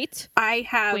 Wait. I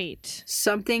have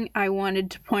something I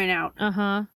wanted to point out.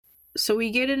 Uh-huh. So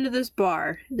we get into this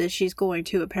bar that she's going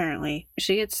to, apparently.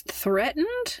 She gets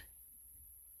threatened,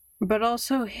 but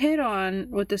also hit on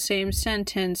with the same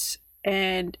sentence,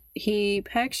 and he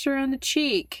pecks her on the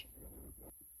cheek.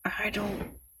 I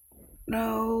don't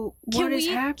know what is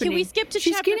happening. Can we skip to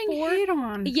she's chapter 4? She's getting hit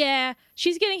on. Yeah,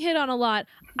 she's getting hit on a lot.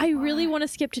 I really want to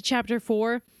skip to chapter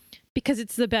 4 because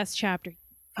it's the best chapter.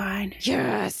 Fine.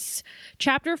 Yes!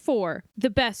 Chapter 4, the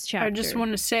best chapter. I just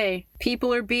want to say,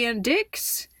 people are being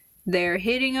dicks. They're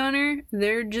hitting on her.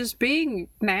 They're just being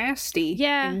nasty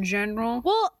in general.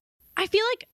 Well, I feel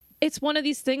like it's one of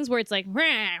these things where it's like,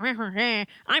 rah, rah, rah, rah,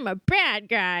 I'm a bad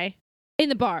guy in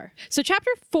the bar. So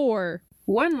chapter 4.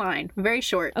 One line, very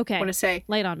short. Okay. I want to say.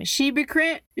 Lay it on me. She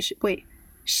began. Stop.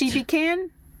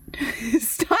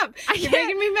 You're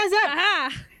making me mess up.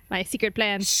 Aha! My secret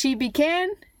plan. She began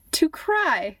to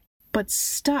cry, but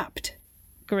stopped.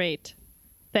 Great.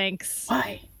 Thanks.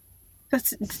 Why?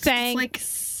 Thanks. Like...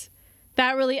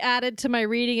 That really added to my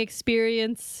reading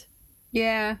experience.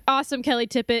 Yeah. Awesome, Kelly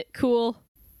Tippett. Cool.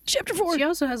 Chapter 4. She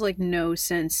also has, like, no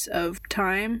sense of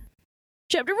time.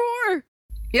 Chapter 4.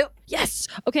 Yep. Yes.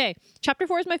 Okay. Chapter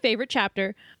 4 is my favorite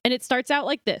chapter, and it starts out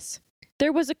like this.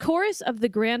 There was a chorus of the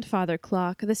grandfather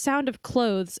clock, the sound of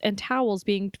clothes and towels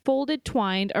being folded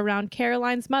twined around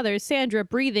Caroline's mother, Sandra,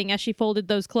 breathing as she folded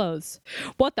those clothes.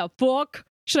 What the fuck?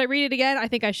 Should I read it again? I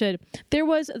think I should. There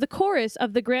was the chorus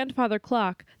of the grandfather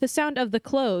clock, the sound of the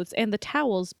clothes and the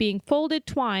towels being folded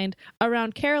twined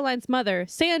around Caroline's mother,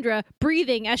 Sandra,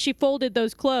 breathing as she folded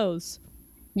those clothes.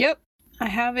 Yep. I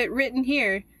have it written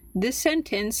here. This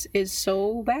sentence is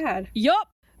so bad. Yup.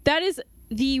 That is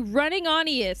the running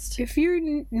oniest. If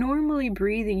you're normally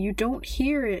breathing, you don't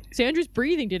hear it. Sandra's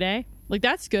breathing today. Like,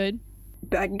 that's good.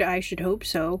 I should hope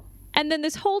so. And then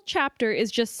this whole chapter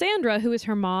is just Sandra, who is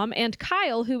her mom, and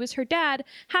Kyle, who is her dad,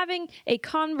 having a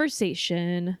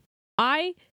conversation.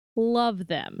 I love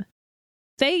them.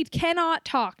 They cannot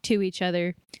talk to each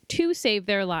other to save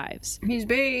their lives. He's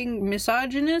being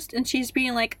misogynist, and she's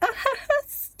being like,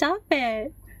 stop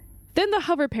it. Then the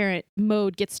hover parent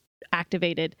mode gets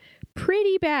activated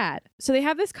pretty bad. So they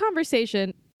have this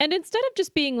conversation, and instead of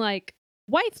just being like,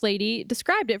 wife lady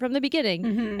described it from the beginning,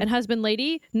 and husband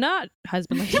lady, not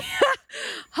husband lady,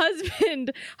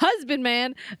 husband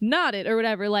man, not it, or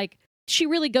whatever. Like, she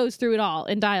really goes through it all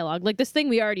in dialogue, like this thing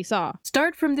we already saw.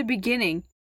 Start from the beginning,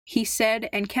 he said,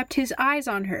 and kept his eyes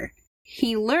on her.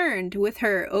 He learned with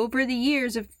her over the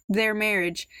years of their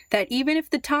marriage that even if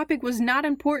the topic was not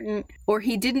important or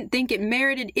he didn't think it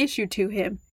merited issue to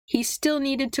him, he still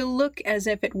needed to look as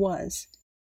if it was.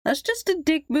 That's just a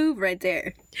dick move right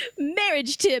there.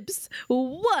 Marriage tips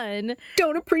 1.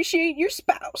 Don't appreciate your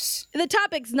spouse. The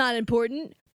topic's not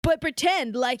important, but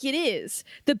pretend like it is.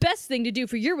 The best thing to do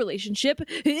for your relationship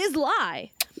is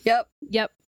lie.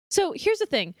 Yep. So here's the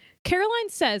thing. Caroline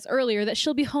says earlier that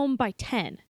she'll be home by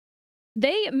 10.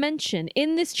 They mention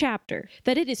in this chapter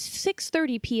that it is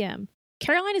 6:30 p.m.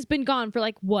 Caroline has been gone for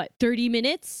 30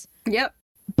 minutes? Yep.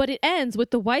 But it ends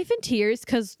with the wife in tears,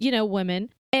 because,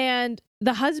 women, and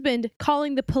the husband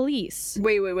calling the police.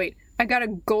 Wait. I got a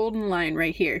golden line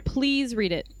right here. Please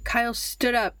read it. Kyle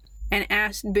stood up and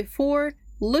asked before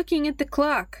looking at the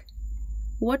clock,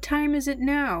 "What time is it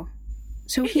now?"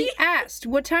 So he asked,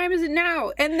 "What time is it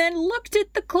now?" and then looked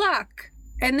at the clock.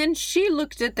 And then she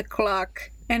looked at the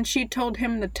clock and she told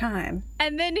him the time.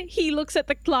 And then he looks at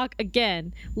the clock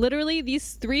again. Literally,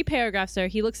 these 3 paragraphs are,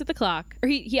 he looks at the clock, or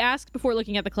he asked before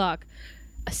looking at the clock.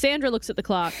 Sandra looks at the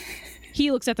clock.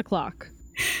 He looks at the clock.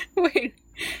 Wait,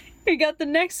 We got the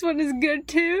next one is good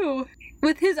too.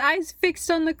 With his eyes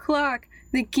fixed on the clock,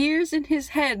 the gears in his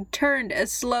head turned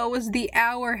as slow as the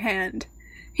hour hand.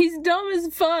 He's dumb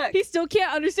as fuck. He still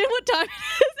can't understand what time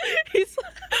it is.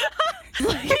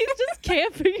 He just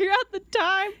can't figure out the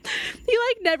time. He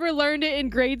never learned it in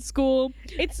grade school.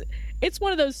 It's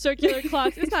one of those circular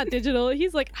clocks. It's not digital.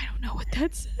 He's like, I don't know what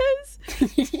that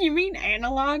says. You mean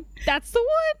analog? That's the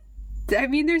one. I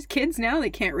mean, there's kids now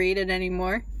that can't read it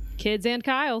anymore. Kids and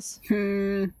Kyles.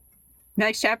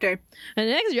 Next chapter. And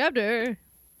the next chapter.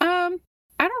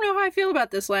 I don't know how I feel about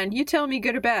this line. You tell me,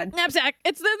 good or bad. Knapsack.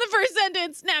 It's in the first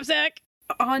sentence. Knapsack.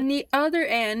 On the other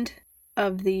end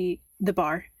of the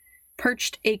bar,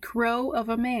 perched a crow of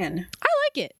a man. I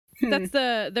like it. That's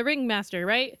the ringmaster,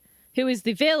 right? Who is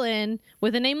the villain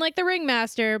with a name like the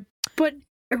ringmaster. But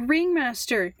a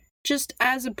ringmaster, just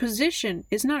as a position,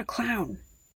 is not a clown.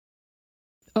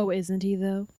 Oh, isn't he,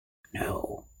 though?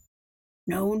 No.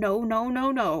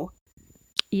 No.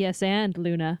 Yes, and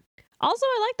Luna. Also,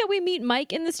 I like that we meet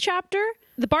Mike in this chapter,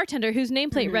 the bartender whose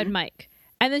nameplate read Mike.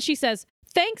 And then she says,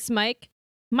 "Thanks, Mike."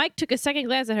 Mike took a second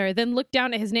glance at her, then looked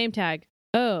down at his name tag.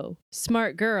 Oh,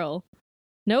 smart girl.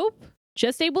 Nope,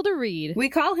 just able to read. We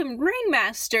call him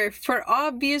Ringmaster for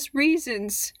obvious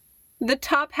reasons. The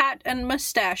top hat and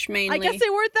mustache, mainly. I guess they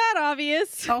weren't that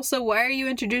obvious. Also, why are you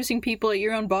introducing people at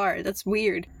your own bar? That's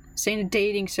weird. This ain't a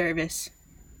dating service.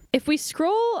 If we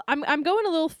scroll, I'm going a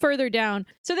little further down.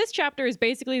 So this chapter is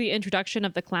basically the introduction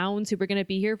of the clowns who were going to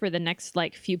be here for the next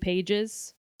few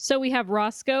pages. So we have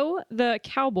Roscoe, the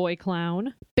cowboy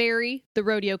clown, Barry, the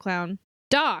rodeo clown,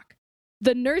 Doc,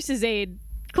 the nurse's aide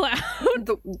clown.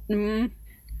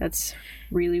 That's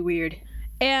really weird.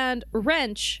 And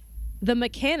Wrench, the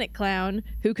mechanic clown.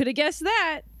 Who could have guessed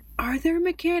that? Are there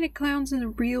mechanic clowns in the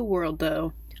real world,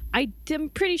 though? I'm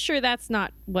pretty sure that's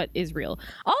not what is real.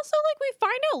 Also, we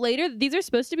find out later that these are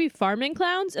supposed to be farming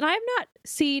clowns, and I have not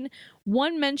seen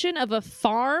one mention of a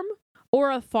farm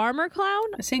or a farmer clown.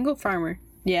 A single farmer.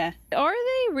 Yeah. Are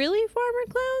they really farmer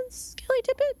clowns, Kelly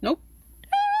Tippett? Nope.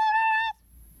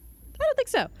 I don't think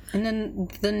so. And then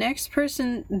the next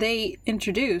person they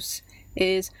introduce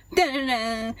is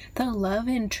the love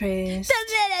interest.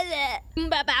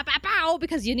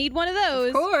 Because you need one of those.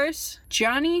 Of course.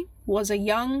 Johnny was a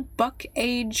young buck,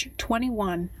 age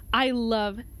 21. I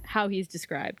love how he's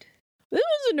described. This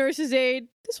one's a nurse's aide.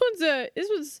 This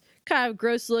one's kind of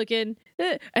gross looking.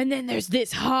 And then there's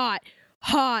this hot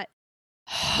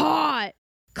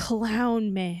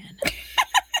clown man.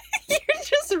 You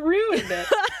just ruined it.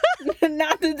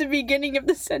 Not that the beginning of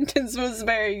the sentence was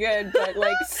very good, but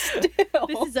still.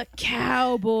 This is a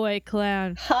cowboy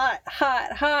clown.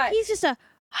 Hot. He's just a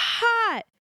hot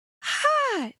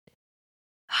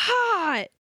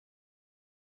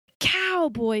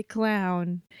cowboy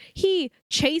clown. He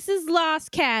chases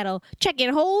lost cattle,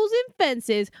 checking holes in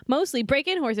fences, mostly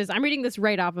breaking horses. I'm reading this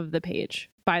right off of the page,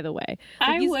 by the way.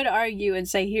 I would argue and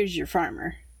say, here's your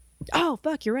farmer. Oh,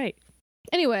 fuck, you're right.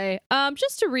 Anyway,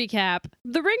 just to recap,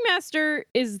 the ringmaster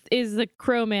is the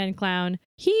crowman clown.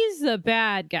 He's the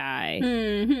bad guy.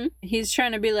 Mm-hmm. He's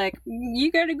trying to be like,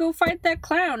 you gotta go fight that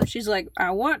clown. She's like,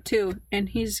 I want to. And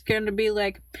he's gonna be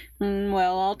like,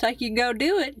 well, I'll take you go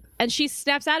do it. And she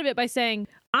snaps out of it by saying,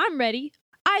 I'm ready.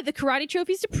 I have the karate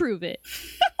trophies to prove it.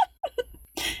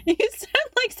 You sound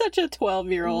like such a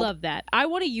 12-year-old. Love that. I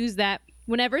want to use that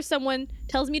whenever someone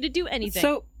tells me to do anything.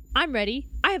 So, I'm ready.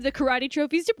 I have the karate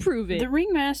trophies to prove it. The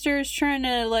ringmaster is trying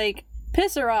to,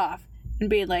 piss her off and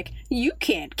be like, you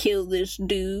can't kill this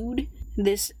dude,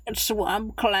 this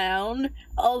swamp clown.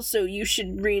 Also, you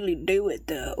should really do it,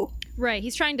 though. Right,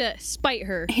 he's trying to spite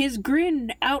her. His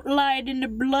grin outlined in a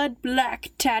blood-black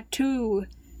tattoo.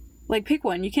 Pick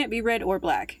one. You can't be red or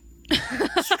black.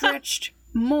 Stretched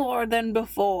more than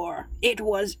before. It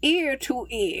was ear to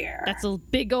ear. That's a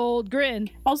big old grin.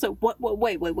 Also,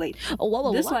 wait.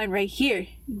 This line right here.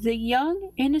 The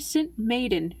young, innocent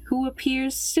maiden who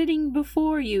appears sitting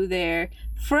before you there,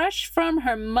 fresh from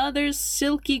her mother's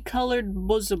silky-colored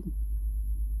bosom.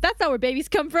 That's not where babies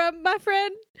come from, my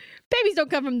friend. Babies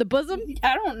don't come from the bosom.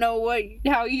 I don't know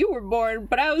how you were born,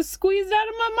 but I was squeezed out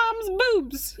of my mom's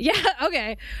boobs. Yeah,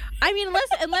 okay. I mean,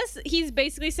 unless he's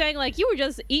basically saying, you were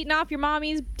just eating off your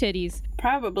mommy's titties.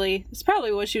 Probably. It's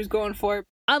probably what she was going for.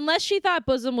 Unless she thought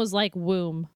bosom was like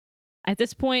womb. At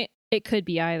this point, it could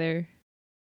be either.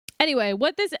 Anyway,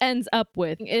 what this ends up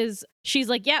with is she's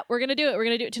like, yeah, we're going to do it. We're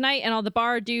going to do it tonight. And all the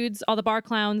bar dudes, all the bar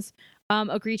clowns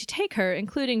agree to take her,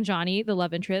 including Johnny, the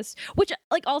love interest, which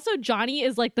also Johnny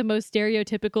is the most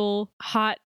stereotypical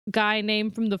hot guy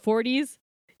name from the 40s.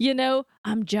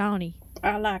 I'm Johnny.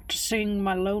 I like to sing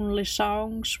my lonely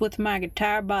songs with my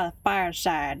guitar by the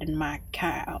fireside and my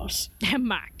cows. And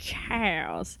my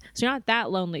cows. So you're not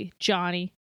that lonely,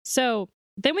 Johnny. So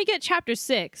then we get chapter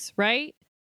 6, right?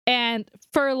 And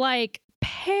for like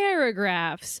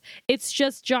paragraphs, it's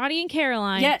just Johnny and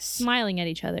Caroline smiling at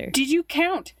each other. Did you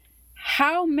count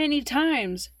how many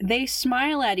times they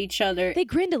smile at each other? They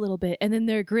grinned a little bit, and then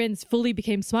their grins fully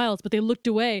became smiles, but they looked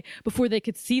away before they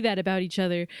could see that about each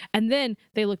other. And then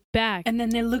they looked back. And then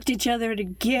they looked at each other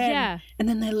again. Yeah. And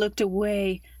then they looked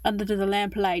away under the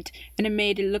lamplight, and it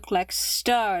made it look like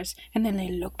stars. And then they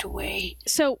looked away.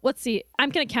 So let's see. I'm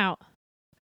going to count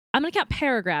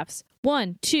paragraphs.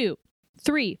 1, 2,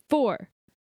 3, 4,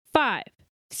 5,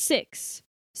 6,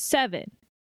 7,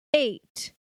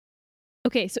 8.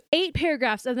 Okay, so 8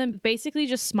 paragraphs of them basically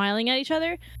just smiling at each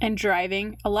other. And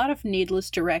driving a lot of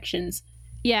needless directions.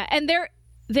 Yeah, and they're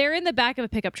in the back of a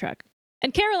pickup truck.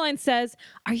 And Caroline says,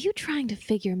 "Are you trying to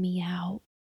figure me out?"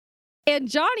 And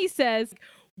Johnny says,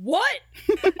 "What?"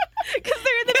 Because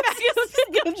they're in the back of the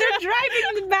pickup truck. They're driving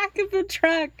in the back of the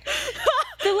truck.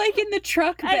 They're like in the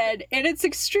truck bed, and it's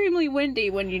extremely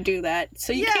windy when you do that,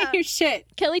 so you can't hear shit.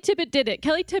 Kelly Tippett did it.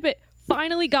 Kelly Tippett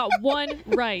finally got one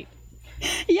right.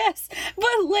 Yes,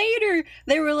 but later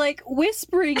they were like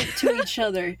whispering it to each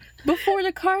other before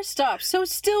the car stopped, so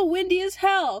it's still windy as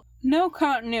hell. No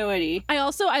continuity. I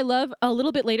love a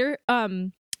little bit later,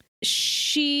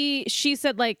 she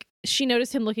said like she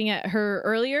noticed him looking at her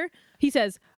earlier. He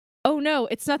says, "Oh no,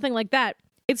 it's nothing like that.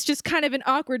 It's just kind of an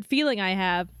awkward feeling I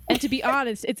have. And to be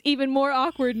honest, it's even more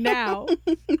awkward now."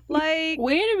 Like,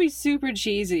 way to be super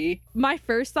cheesy. My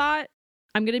first thought,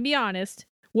 I'm gonna be honest,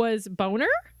 was boner?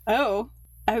 Oh,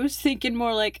 I was thinking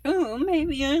more like, oh,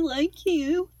 maybe I like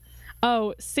you.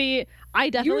 Oh, see, I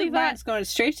definitely Your mind's going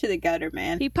straight to the gutter,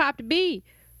 man. He popped a bee.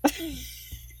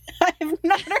 I've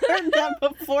not heard that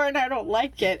before, and I don't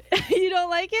like it. You don't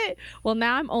like it? Well,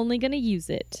 now I'm only gonna use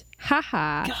it.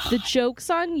 Haha. The joke's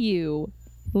on you,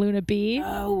 Luna B.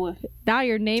 Oh. Now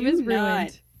your name is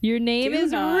ruined. Your name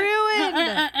is ruined.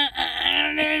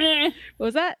 What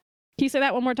was that? Can you say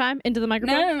that one more time into the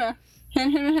microphone? No. He's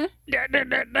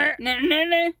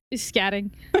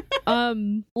scatting.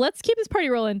 Let's keep this party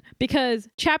rolling because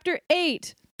chapter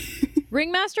 8,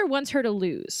 Ringmaster wants her to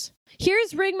lose.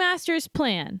 Here's Ringmaster's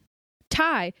plan.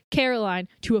 Tie Caroline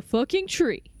to a fucking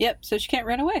tree. Yep, so she can't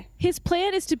run away. His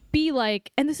plan is to be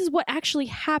like, and this is what actually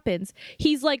happens.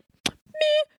 He's like,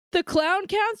 the Clown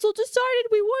Council decided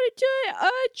we wanted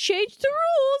to change the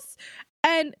rules.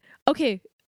 And, okay,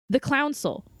 the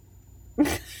Clownsel.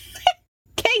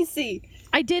 Casey,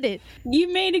 I did it.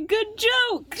 You made a good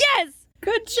joke. Yes.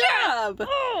 Good job. Yes.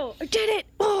 Oh, I did it.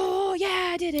 Oh,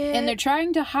 yeah, I did it. And they're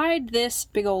trying to hide this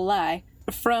big ol' lie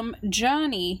from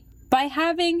Johnny by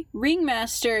having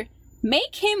Ringmaster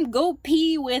make him go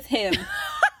pee with him.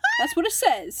 That's what it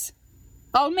says.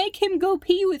 I'll make him go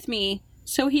pee with me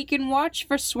so he can watch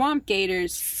for swamp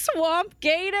gators. Swamp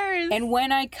gators. And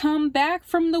when I come back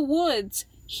from the woods,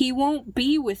 he won't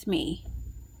be with me.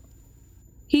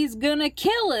 He's gonna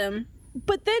kill him.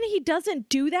 But then he doesn't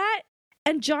do that,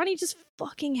 and Johnny just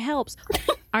fucking helps.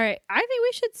 All right, I think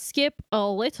we should skip a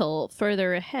little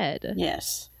further ahead.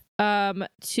 Yes.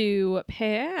 To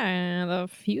pan the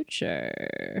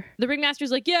future. The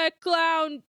Ringmaster's like, yeah,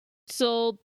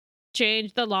 Clown'll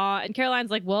change the law. And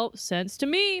Caroline's like, well, sense to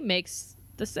me. Makes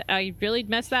the I really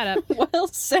messed that up. Well,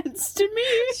 sense to me.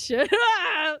 Shut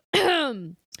up.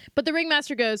 But the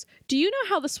Ringmaster goes, do you know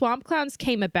how the swamp clowns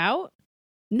came about?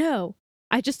 No,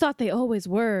 I just thought they always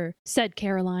were, said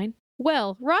Caroline.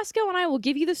 Well, Roscoe and I will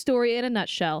give you the story in a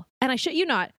nutshell. And I shit you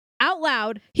not, out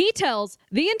loud, he tells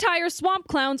the entire Swamp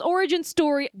Clown's origin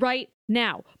story right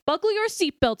now. Buckle your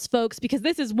seatbelts, folks, because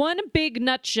this is one big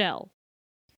nutshell.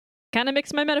 Kind of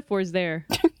mixed my metaphors there.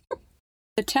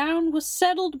 The town was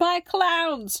settled by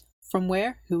clowns. From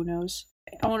where? Who knows?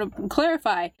 I want to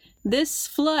clarify. This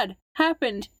flood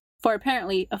happened for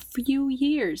apparently a few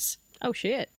years. Oh,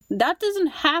 shit. That doesn't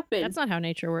happen. That's not how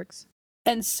nature works.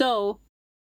 And so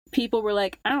people were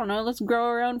like, I don't know, let's grow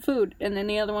our own food. And then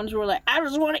the other ones were like, I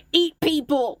just want to eat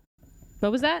people.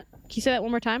 What was that? Can you say that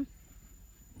one more time?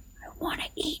 I want to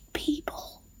eat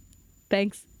people.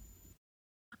 Thanks.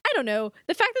 I don't know.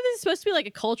 The fact that this is supposed to be like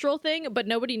a cultural thing, but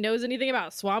nobody knows anything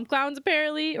about swamp clowns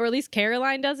apparently, or at least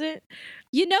Caroline doesn't.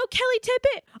 You know, Kelly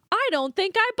Tippett, I don't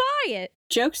think I buy it.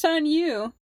 Joke's on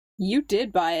you. You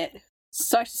did buy it.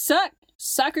 Suck,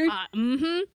 sucker.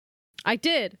 I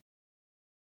did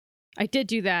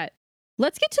do that.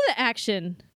 Let's get to the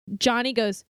action. Johnny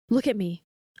goes, look at me.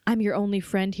 I'm your only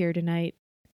friend here tonight.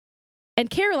 And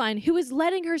Caroline, who is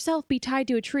letting herself be tied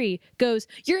to a tree, goes,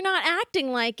 you're not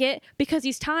acting like it, because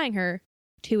he's tying her.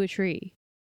 to a tree.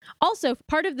 Also,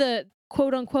 part of the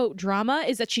quote-unquote drama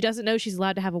is that she doesn't know she's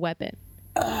allowed to have a weapon.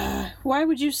 Why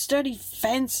would you study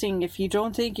fencing if you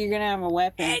don't think you're gonna have a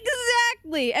weapon?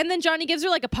 Exactly! And then Johnny gives her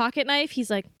like a pocket knife. He's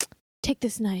like, take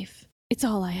this knife. It's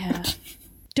all I have.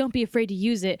 Don't be afraid to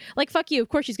use it. Like, fuck you. Of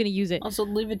course she's gonna use it. Also,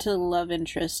 leave it to the love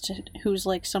interest, who's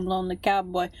like some lonely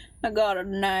cowboy. I got a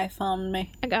knife on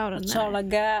me. That's all I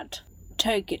got.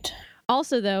 Take it.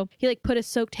 Also, though, he like put a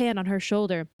soaked hand on her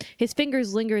shoulder. His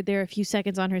fingers lingered there a few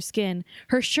seconds on her skin.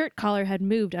 Her shirt collar had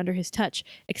moved under his touch,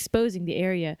 exposing the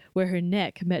area where her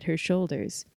neck met her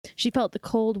shoulders. She felt the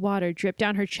cold water drip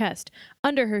down her chest,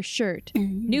 under her shirt.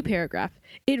 New paragraph.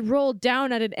 It rolled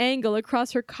down at an angle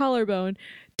across her collarbone,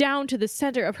 down to the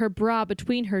center of her bra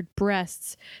between her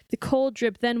breasts. The cold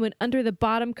drip then went under the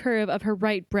bottom curve of her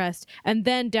right breast, and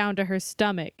then down to her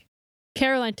stomach.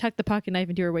 Caroline tucked the pocket knife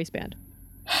into her waistband.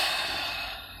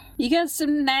 You got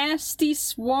some nasty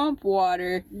swamp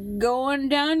water going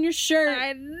down your shirt.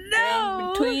 I know!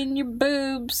 And between your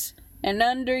boobs and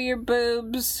under your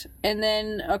boobs and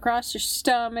then across your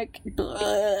stomach.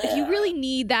 If you really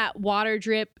need that water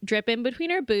drip in between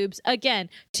her boobs, again,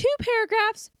 2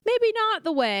 paragraphs, maybe not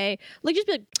the way. Like, just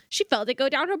be like, she felt it go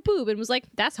down her boob and was like,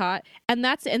 that's hot. And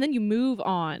then you move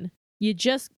on. You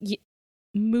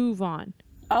move on.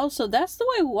 Also, that's the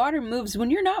way water moves when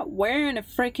you're not wearing a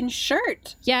freaking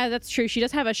shirt. Yeah, that's true. She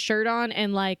does have a shirt on,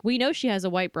 and, like, we know she has a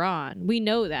white bra on. We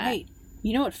know that. Right.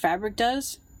 You know what fabric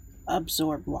does?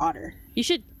 Absorb water. You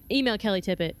should email Kelly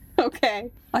Tippett. Okay.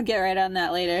 I'll get right on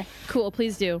that later. Cool,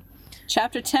 please do.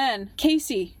 Chapter 10.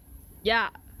 Casey. Yeah.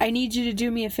 I need you to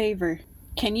do me a favor.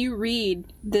 Can you read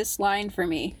this line for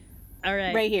me? All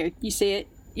right. Right here. You see it?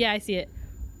 Yeah, I see it.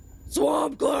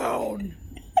 Swamp clown!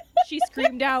 She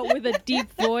screamed out with a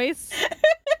deep voice.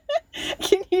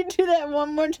 Can you do that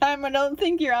one more time? I don't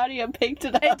think your audio picked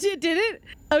it up. Did it?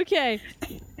 Okay.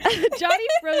 Johnny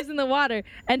froze in the water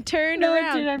and turned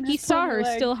around. He saw her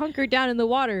still hunkered down in the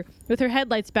water with her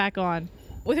headlights back on.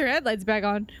 With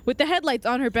the headlights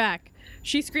on her back.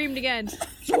 She screamed again.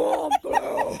 Swamp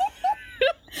clown!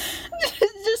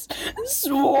 Just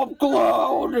swamp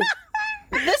clown!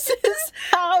 This is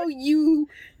how you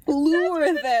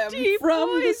lure them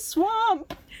from the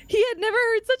swamp. He had never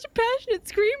heard such a passionate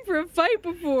scream for a fight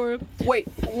before. Wait.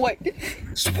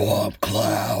 Swamp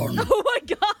clown. Oh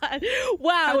my god.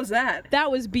 Wow. How was that?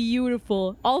 That was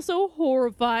beautiful. Also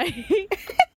horrifying.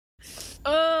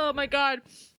 Oh my god.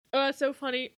 Oh, that's so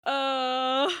funny.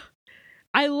 I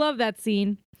love that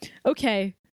scene.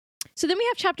 Okay. So then we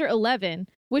have chapter 11,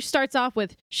 which starts off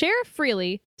with Sheriff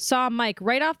Freely saw Mike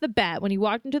right off the bat when he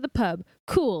walked into the pub.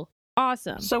 Cool.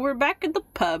 Awesome. So we're back at the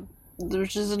pub,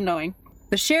 which is annoying.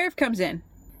 The sheriff comes in.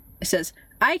 It says,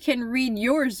 I can read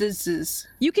yours.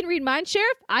 You can read mine,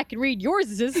 Sheriff? I can read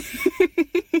yours.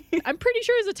 I'm pretty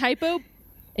sure it's a typo.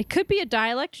 It could be a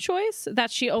dialect choice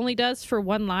that she only does for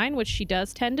one line, which she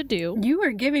does tend to do. You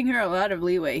are giving her a lot of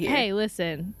leeway here. Hey,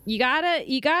 listen. You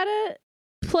gotta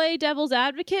play devil's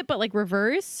advocate, but like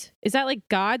reverse. Is that like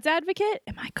God's advocate?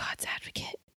 Am I God's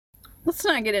advocate? Let's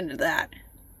not get into that.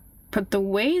 But the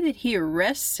way that he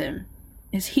arrests him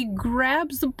is he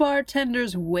grabs the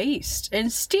bartender's waist and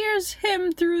steers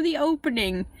him through the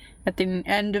opening at the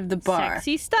end of the bar.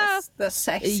 Sexy stuff. The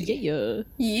sexy. Yeah.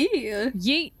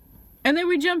 Yeet. And then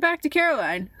we jump back to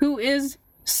Caroline, who is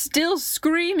still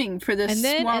screaming for this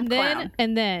swamp clown.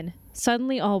 And then,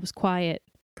 suddenly all was quiet.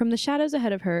 From the shadows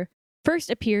ahead of her, first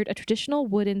appeared a traditional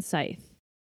wooden scythe.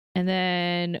 And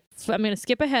then, I'm going to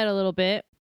skip ahead a little bit.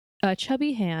 A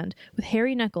chubby hand with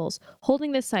hairy knuckles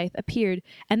holding the scythe appeared,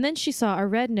 and then she saw a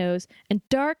red nose and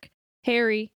dark,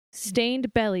 hairy,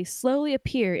 stained belly slowly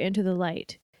appear into the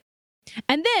light.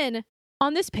 And then,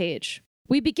 on this page,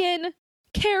 we begin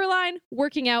Caroline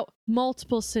working out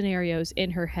multiple scenarios in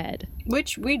her head.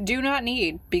 Which we do not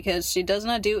need, because she does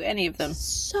not do any of them.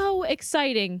 So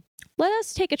exciting. Let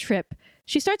us take a trip.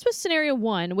 She starts with scenario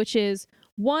 1, which is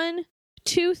 1,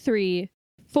 2, 3,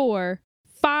 4,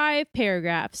 5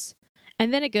 paragraphs.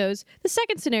 And then it goes, the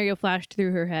second scenario flashed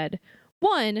through her head.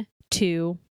 1,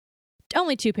 2,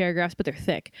 only 2 paragraphs, but they're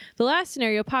thick. The last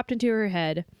scenario popped into her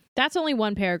head. That's only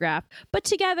 1 paragraph. But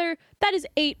together, that is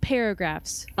 8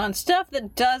 paragraphs. On stuff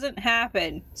that doesn't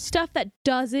happen. Stuff that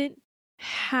doesn't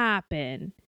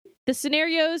happen. The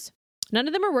scenarios, none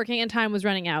of them are working and time was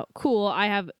running out. Cool, I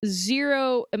have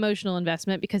 0 emotional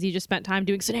investment because he just spent time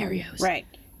doing scenarios. Right.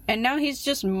 And now he's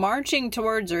just marching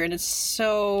towards her, and it's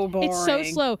so boring. It's so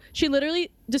slow. She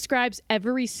literally describes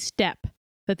every step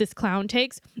that this clown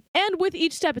takes. And with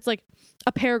each step, it's like,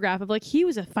 a paragraph of like, he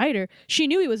was a fighter. She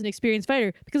knew he was an experienced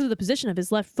fighter because of the position of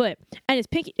his left foot and his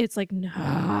pinky. It's like,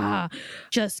 nah,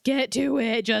 just get to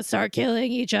it. Just start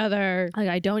killing each other. Like,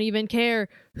 I don't even care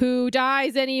who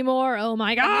dies anymore. Oh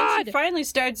my God. And then she finally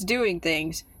starts doing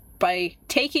things by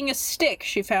taking a stick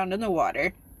she found in the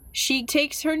water. She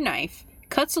takes her knife,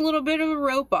 cuts a little bit of a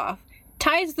rope off,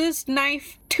 ties this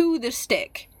knife to the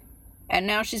stick, and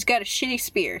now she's got a shitty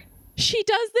spear. She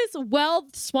does this while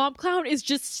Swamp Clown is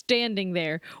just standing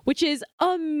there, which is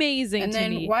amazing and to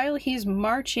me. then while he's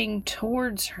marching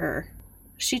towards her,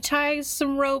 she ties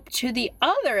some rope to the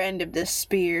other end of this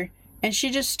spear, and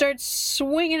she just starts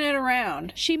swinging it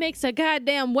around. She makes a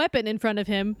goddamn weapon in front of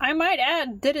him. I might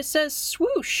add that it says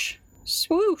swoosh,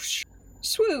 swoosh,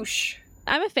 swoosh.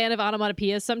 I'm a fan of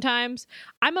onomatopoeias sometimes.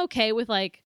 I'm okay with,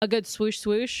 like, a good swoosh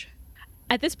swoosh.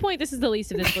 At this point, this is the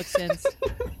least of this book's sins.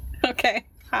 Okay.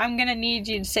 I'm gonna need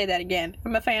you to say that again.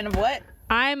 I'm a fan of what?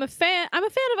 I'm a fan of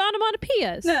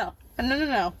onomatopoeias. No.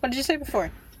 What did you say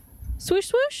before? Swoosh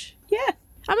swoosh? Yeah.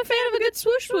 I'm a fan of a good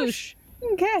swoosh swoosh.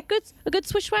 Okay. A good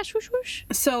swish swash swoosh swoosh.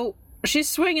 So, she's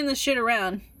swinging this shit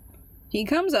around. He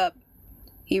comes up.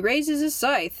 He raises his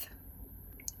scythe.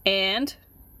 And...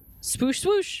 swoosh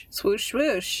swoosh. Swoosh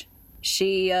swoosh.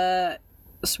 She,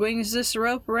 swings this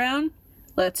rope around,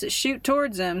 lets it shoot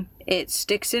towards him. It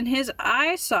sticks in his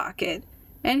eye socket.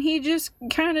 And he just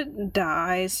kind of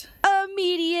dies.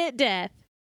 Immediate death.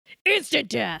 Instant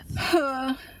death.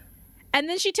 And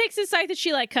then she takes his scythe and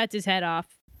she, like, cuts his head off.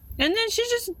 And then she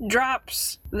just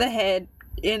drops the head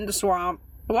in the swamp.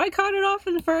 Why cut it off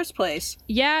in the first place?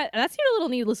 Yeah, that seemed a little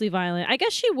needlessly violent. I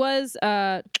guess she was,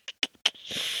 as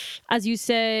you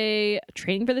say,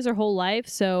 training for this her whole life,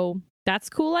 so that's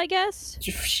cool, I guess.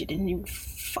 She didn't even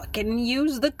fucking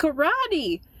use the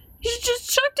karate. She just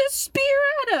chucked a spear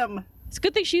at him. It's a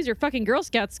good thing she used her fucking Girl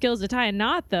Scout skills to tie a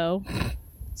knot, though.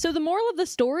 So the moral of the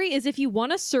story is if you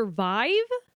want to survive,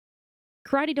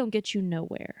 karate don't get you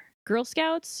nowhere. Girl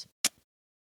Scouts,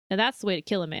 now that's the way to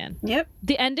kill a man. Yep.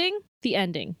 The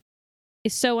ending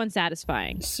is so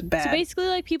unsatisfying. It's bad. So basically,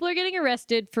 like, people are getting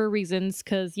arrested for reasons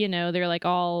because, you know, they're like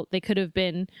they could have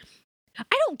been...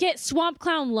 I don't get Swamp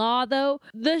Clown law, though.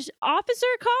 The officer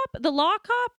cop, the law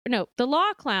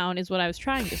clown is what I was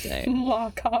trying to say.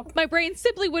 Law cop. My brain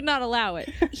simply would not allow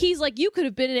it. He's like, you could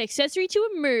have been an accessory to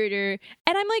a murder.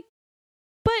 And I'm like,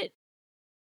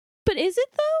 but is it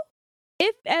though?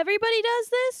 If everybody does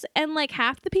this and like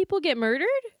half the people get murdered,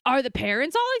 are the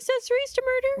parents all accessories to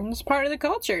murder? It's part of the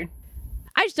culture.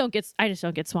 I just don't get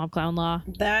Swamp Clown law.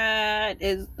 That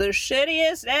is the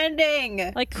shittiest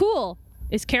ending. Like, cool.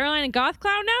 Is Caroline a goth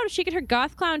clown now? Does she get her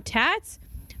goth clown tats?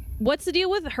 What's the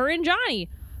deal with her and Johnny?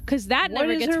 Because that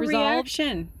never gets resolved.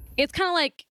 Reaction? It's kind of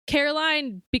like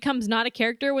Caroline becomes not a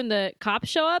character when the cops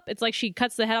show up. It's like she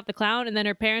cuts the head off the clown, and then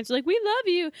her parents are like, "We love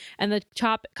you," and the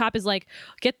cop is like,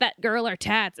 "Get that girl her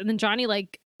tats," and then Johnny,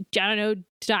 like, I don't know,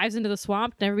 dives into the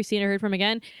swamp, never be seen or heard from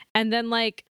again, and then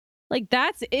like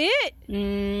that's it.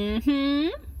 Mm-hmm.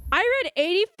 I read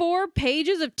 84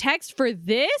 pages of text for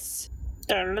this.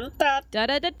 Da da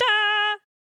da da.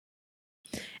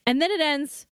 And then it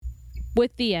ends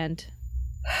with the end.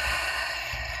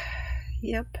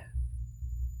 Yep.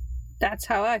 That's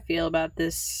how I feel about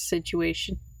this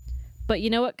situation. But you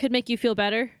know what could make you feel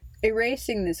better?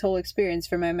 Erasing this whole experience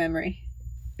from my memory.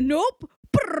 Nope.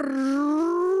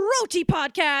 Roti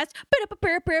podcast.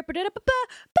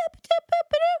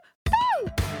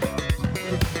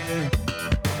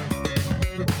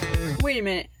 Wait a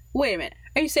minute.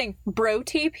 Are you saying Bro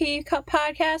TP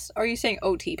podcast or are you saying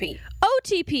OTP?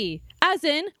 OTP, as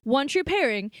in one true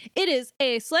pairing. It is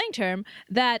a slang term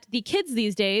that the kids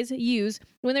these days use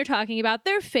when they're talking about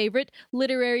their favorite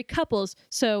literary couples.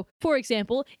 So, for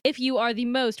example, if you are the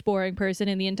most boring person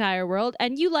in the entire world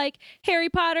and you like Harry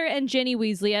Potter and Ginny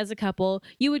Weasley as a couple,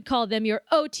 you would call them your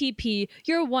OTP,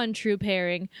 your one true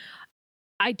pairing.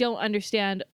 I don't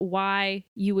understand why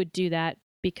you would do that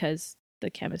because the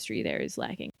chemistry there is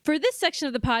lacking. For this section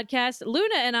of the podcast,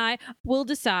 Luna and I will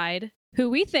decide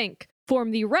who we think form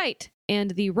the right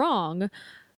and the wrong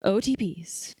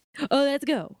OTPs. Oh, let's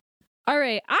go. All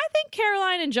right, I think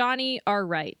Caroline and Johnny are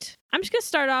right. I'm just going to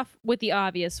start off with the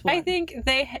obvious one. I think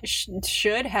they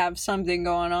should have something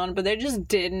going on, but they just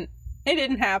didn't. It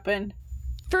didn't happen.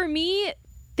 For me,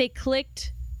 they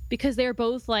clicked because they're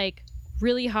both, like,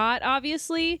 really hot,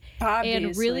 obviously.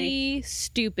 And really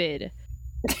stupid.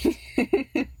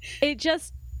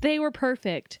 They were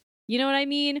perfect. You know what I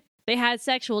mean? They had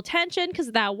sexual tension because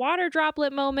of that water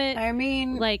droplet moment. I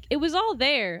mean, like, it was all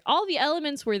there. All the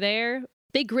elements were there.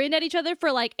 They grinned at each other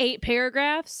for like 8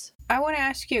 paragraphs. I want to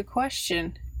ask you a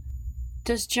question.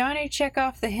 Does Johnny check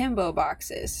off the himbo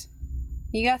boxes?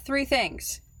 You got three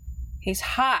things. He's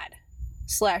hot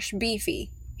 /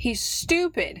 beefy. He's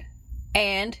stupid.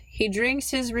 And he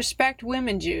drinks his respect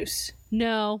women juice.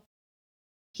 No.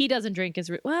 He doesn't drink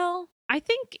his... Well, I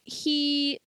think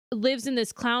he lives in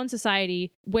this clown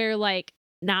society where, like,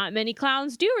 not many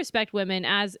clowns do respect women,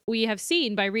 as we have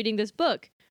seen by reading this book.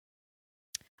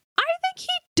 I think he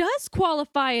does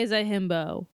qualify as a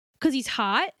himbo. Because he's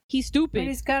hot, he's stupid. But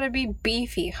he's gotta be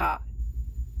beefy hot.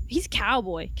 He's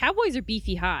cowboy. Cowboys are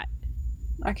beefy hot.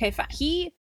 Okay, fine.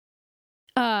 He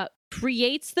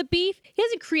creates the beef. He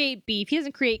doesn't create beef. He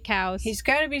doesn't create cows. He's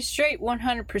gotta be straight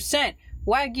 100%.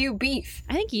 Wagyu beef.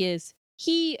 I think he is.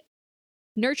 He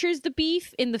nurtures the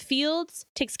beef in the fields,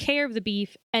 takes care of the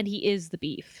beef, and he is the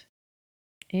beef.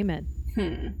 Amen.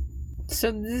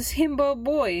 So this himbo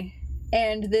boy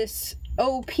and this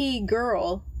OP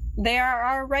girl, they are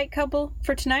our right couple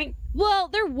for tonight? Well,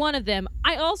 they're one of them.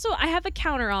 I have a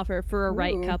counteroffer for a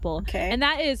right couple. Okay. And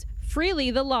that is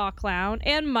Freely the law clown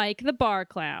and Mike the bar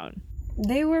clown.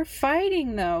 They were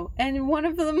fighting, though, and one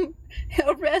of them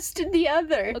arrested the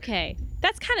other. Okay.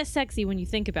 That's kind of sexy when you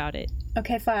think about it.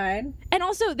 Okay, fine. And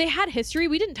also, they had history.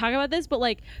 We didn't talk about this, but,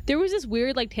 like, there was this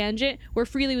weird, like, tangent where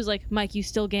Freely was like, Mike, you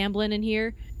still gambling in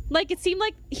here? Like, it seemed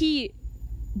like he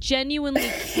genuinely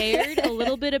cared a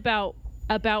little bit about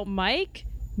Mike,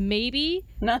 maybe.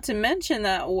 Not to mention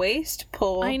that waist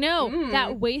pull. I know.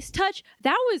 That waist touch,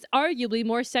 that was arguably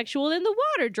more sexual than the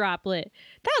water droplet.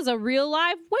 That was a real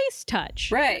live waist touch.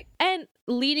 Right. And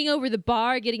leaning over the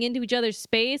bar, getting into each other's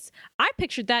space, I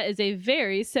pictured that as a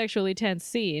very sexually tense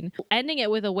scene. Ending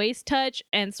it with a waist touch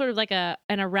and sort of like an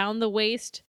around the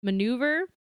waist maneuver.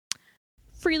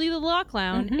 Freely the law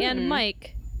clown and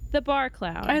Mike the bar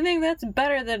clown. I think that's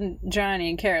better than Johnny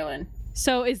and Carolyn.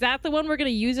 So is that the one we're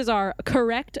going to use as our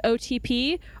correct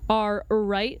OTP? Our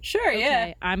right? Sure, okay,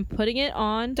 yeah. I'm putting it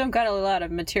on. Don't got a lot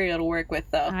of material to work with,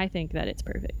 though. I think that it's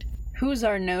perfect. Who's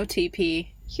our no TP?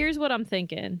 Here's what I'm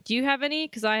thinking. Do you have any?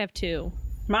 Because I have two.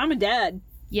 Mom and Dad.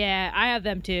 Yeah, I have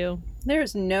them too.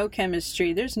 There's no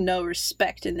chemistry. There's no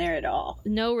respect in there at all.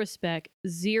 No respect.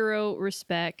 Zero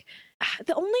respect.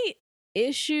 The only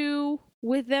issue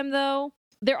with them, though,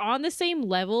 they're on the same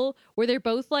level where they're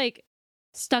both like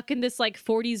stuck in this like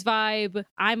 40s vibe,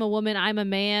 I'm a woman, I'm a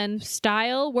man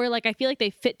style, where like I feel like they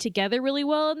fit together really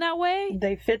well in that way.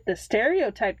 They fit the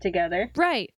stereotype together.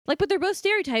 Right. Like, but they're both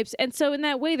stereotypes, and so in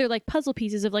that way they're like puzzle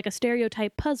pieces of like a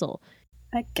stereotype puzzle.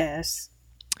 I guess.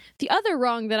 The other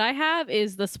wrong that I have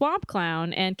is the swamp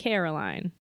clown and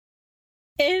Caroline.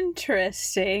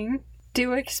 Interesting.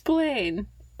 Do explain.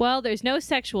 Well, there's no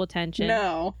sexual tension.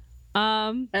 No.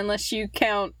 Unless you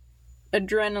count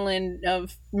adrenaline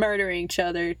of murdering each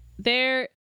other. There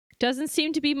doesn't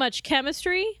seem to be much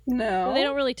chemistry. No. They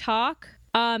don't really talk.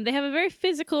 They have a very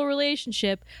physical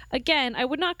relationship. Again, I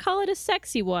would not call it a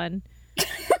sexy one.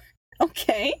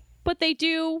 Okay. But they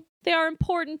are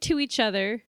important to each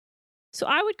other. So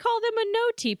I would call them a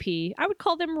no TP. I would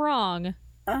call them wrong.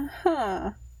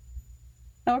 Uh-huh.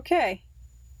 Okay.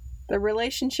 The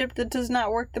relationship that does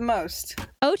not work the most.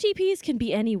 OTPs can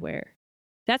be anywhere.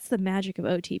 That's the magic of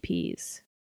OTPs.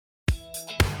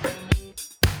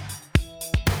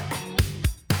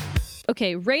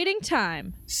 Okay, rating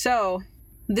time. So,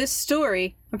 this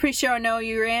story, I'm pretty sure I know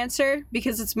your answer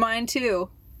because it's mine too.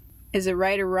 Is it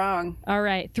right or wrong? All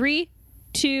right, 3,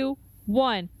 2,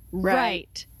 1.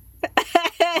 Right.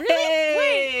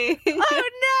 Really? Wait. Oh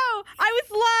no! I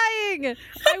was lying!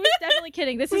 I was definitely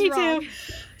kidding. This is wrong. Too.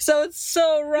 So it's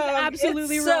so wrong. It's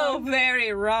absolutely it's wrong. So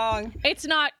very wrong. It's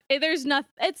not. There's not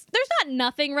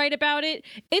nothing right about it.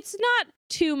 It's not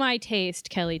to my taste,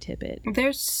 Kelly Tippett.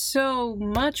 There's so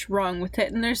much wrong with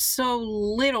it, and there's so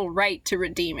little right to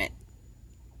redeem it.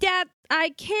 Yeah,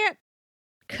 I can't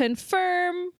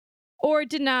confirm or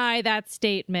deny that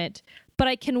statement, but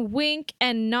I can wink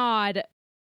and nod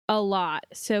a lot.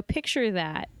 So picture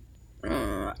that.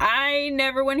 I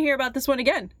never want to hear about this one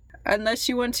again. Unless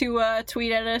you want to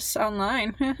tweet at us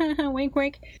online. Wink,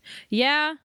 wink.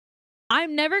 Yeah.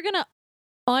 I'm never going to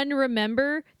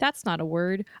unremember. That's not a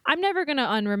word. I'm never going to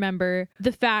unremember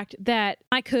the fact that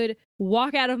I could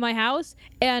walk out of my house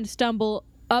and stumble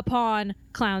upon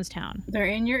Clownstown. They're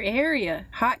in your area.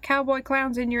 Hot cowboy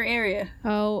clowns in your area.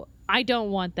 Oh, I don't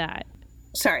want that.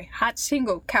 Sorry, hot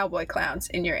single cowboy clowns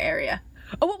in your area.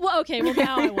 Oh, well, okay. Well,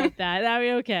 now I want that. That'd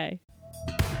be okay.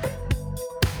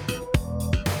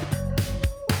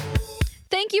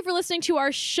 Thank you for listening to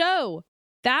our show.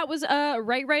 That was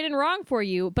right, and wrong for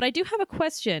you. But I do have a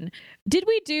question. Did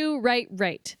we do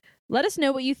right? Let us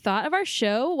know what you thought of our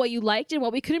show, what you liked, and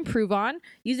what we could improve on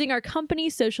using our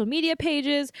company's social media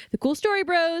pages. The Cool Story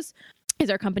Bros is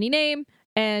our company name.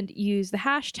 and use the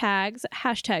hashtags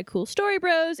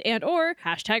 #CoolStoryBros and or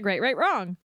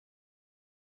 #RightRightWrong.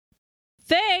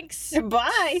 Thanks.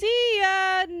 Bye. See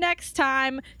ya next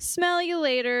time. Smell you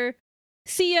later.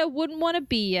 See ya. Wouldn't want to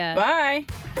be ya. Bye.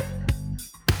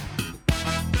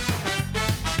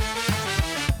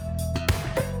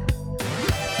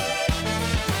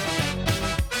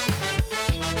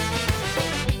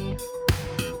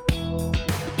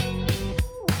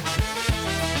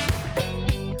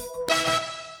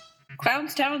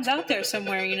 Clownstown's out there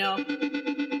somewhere, you know.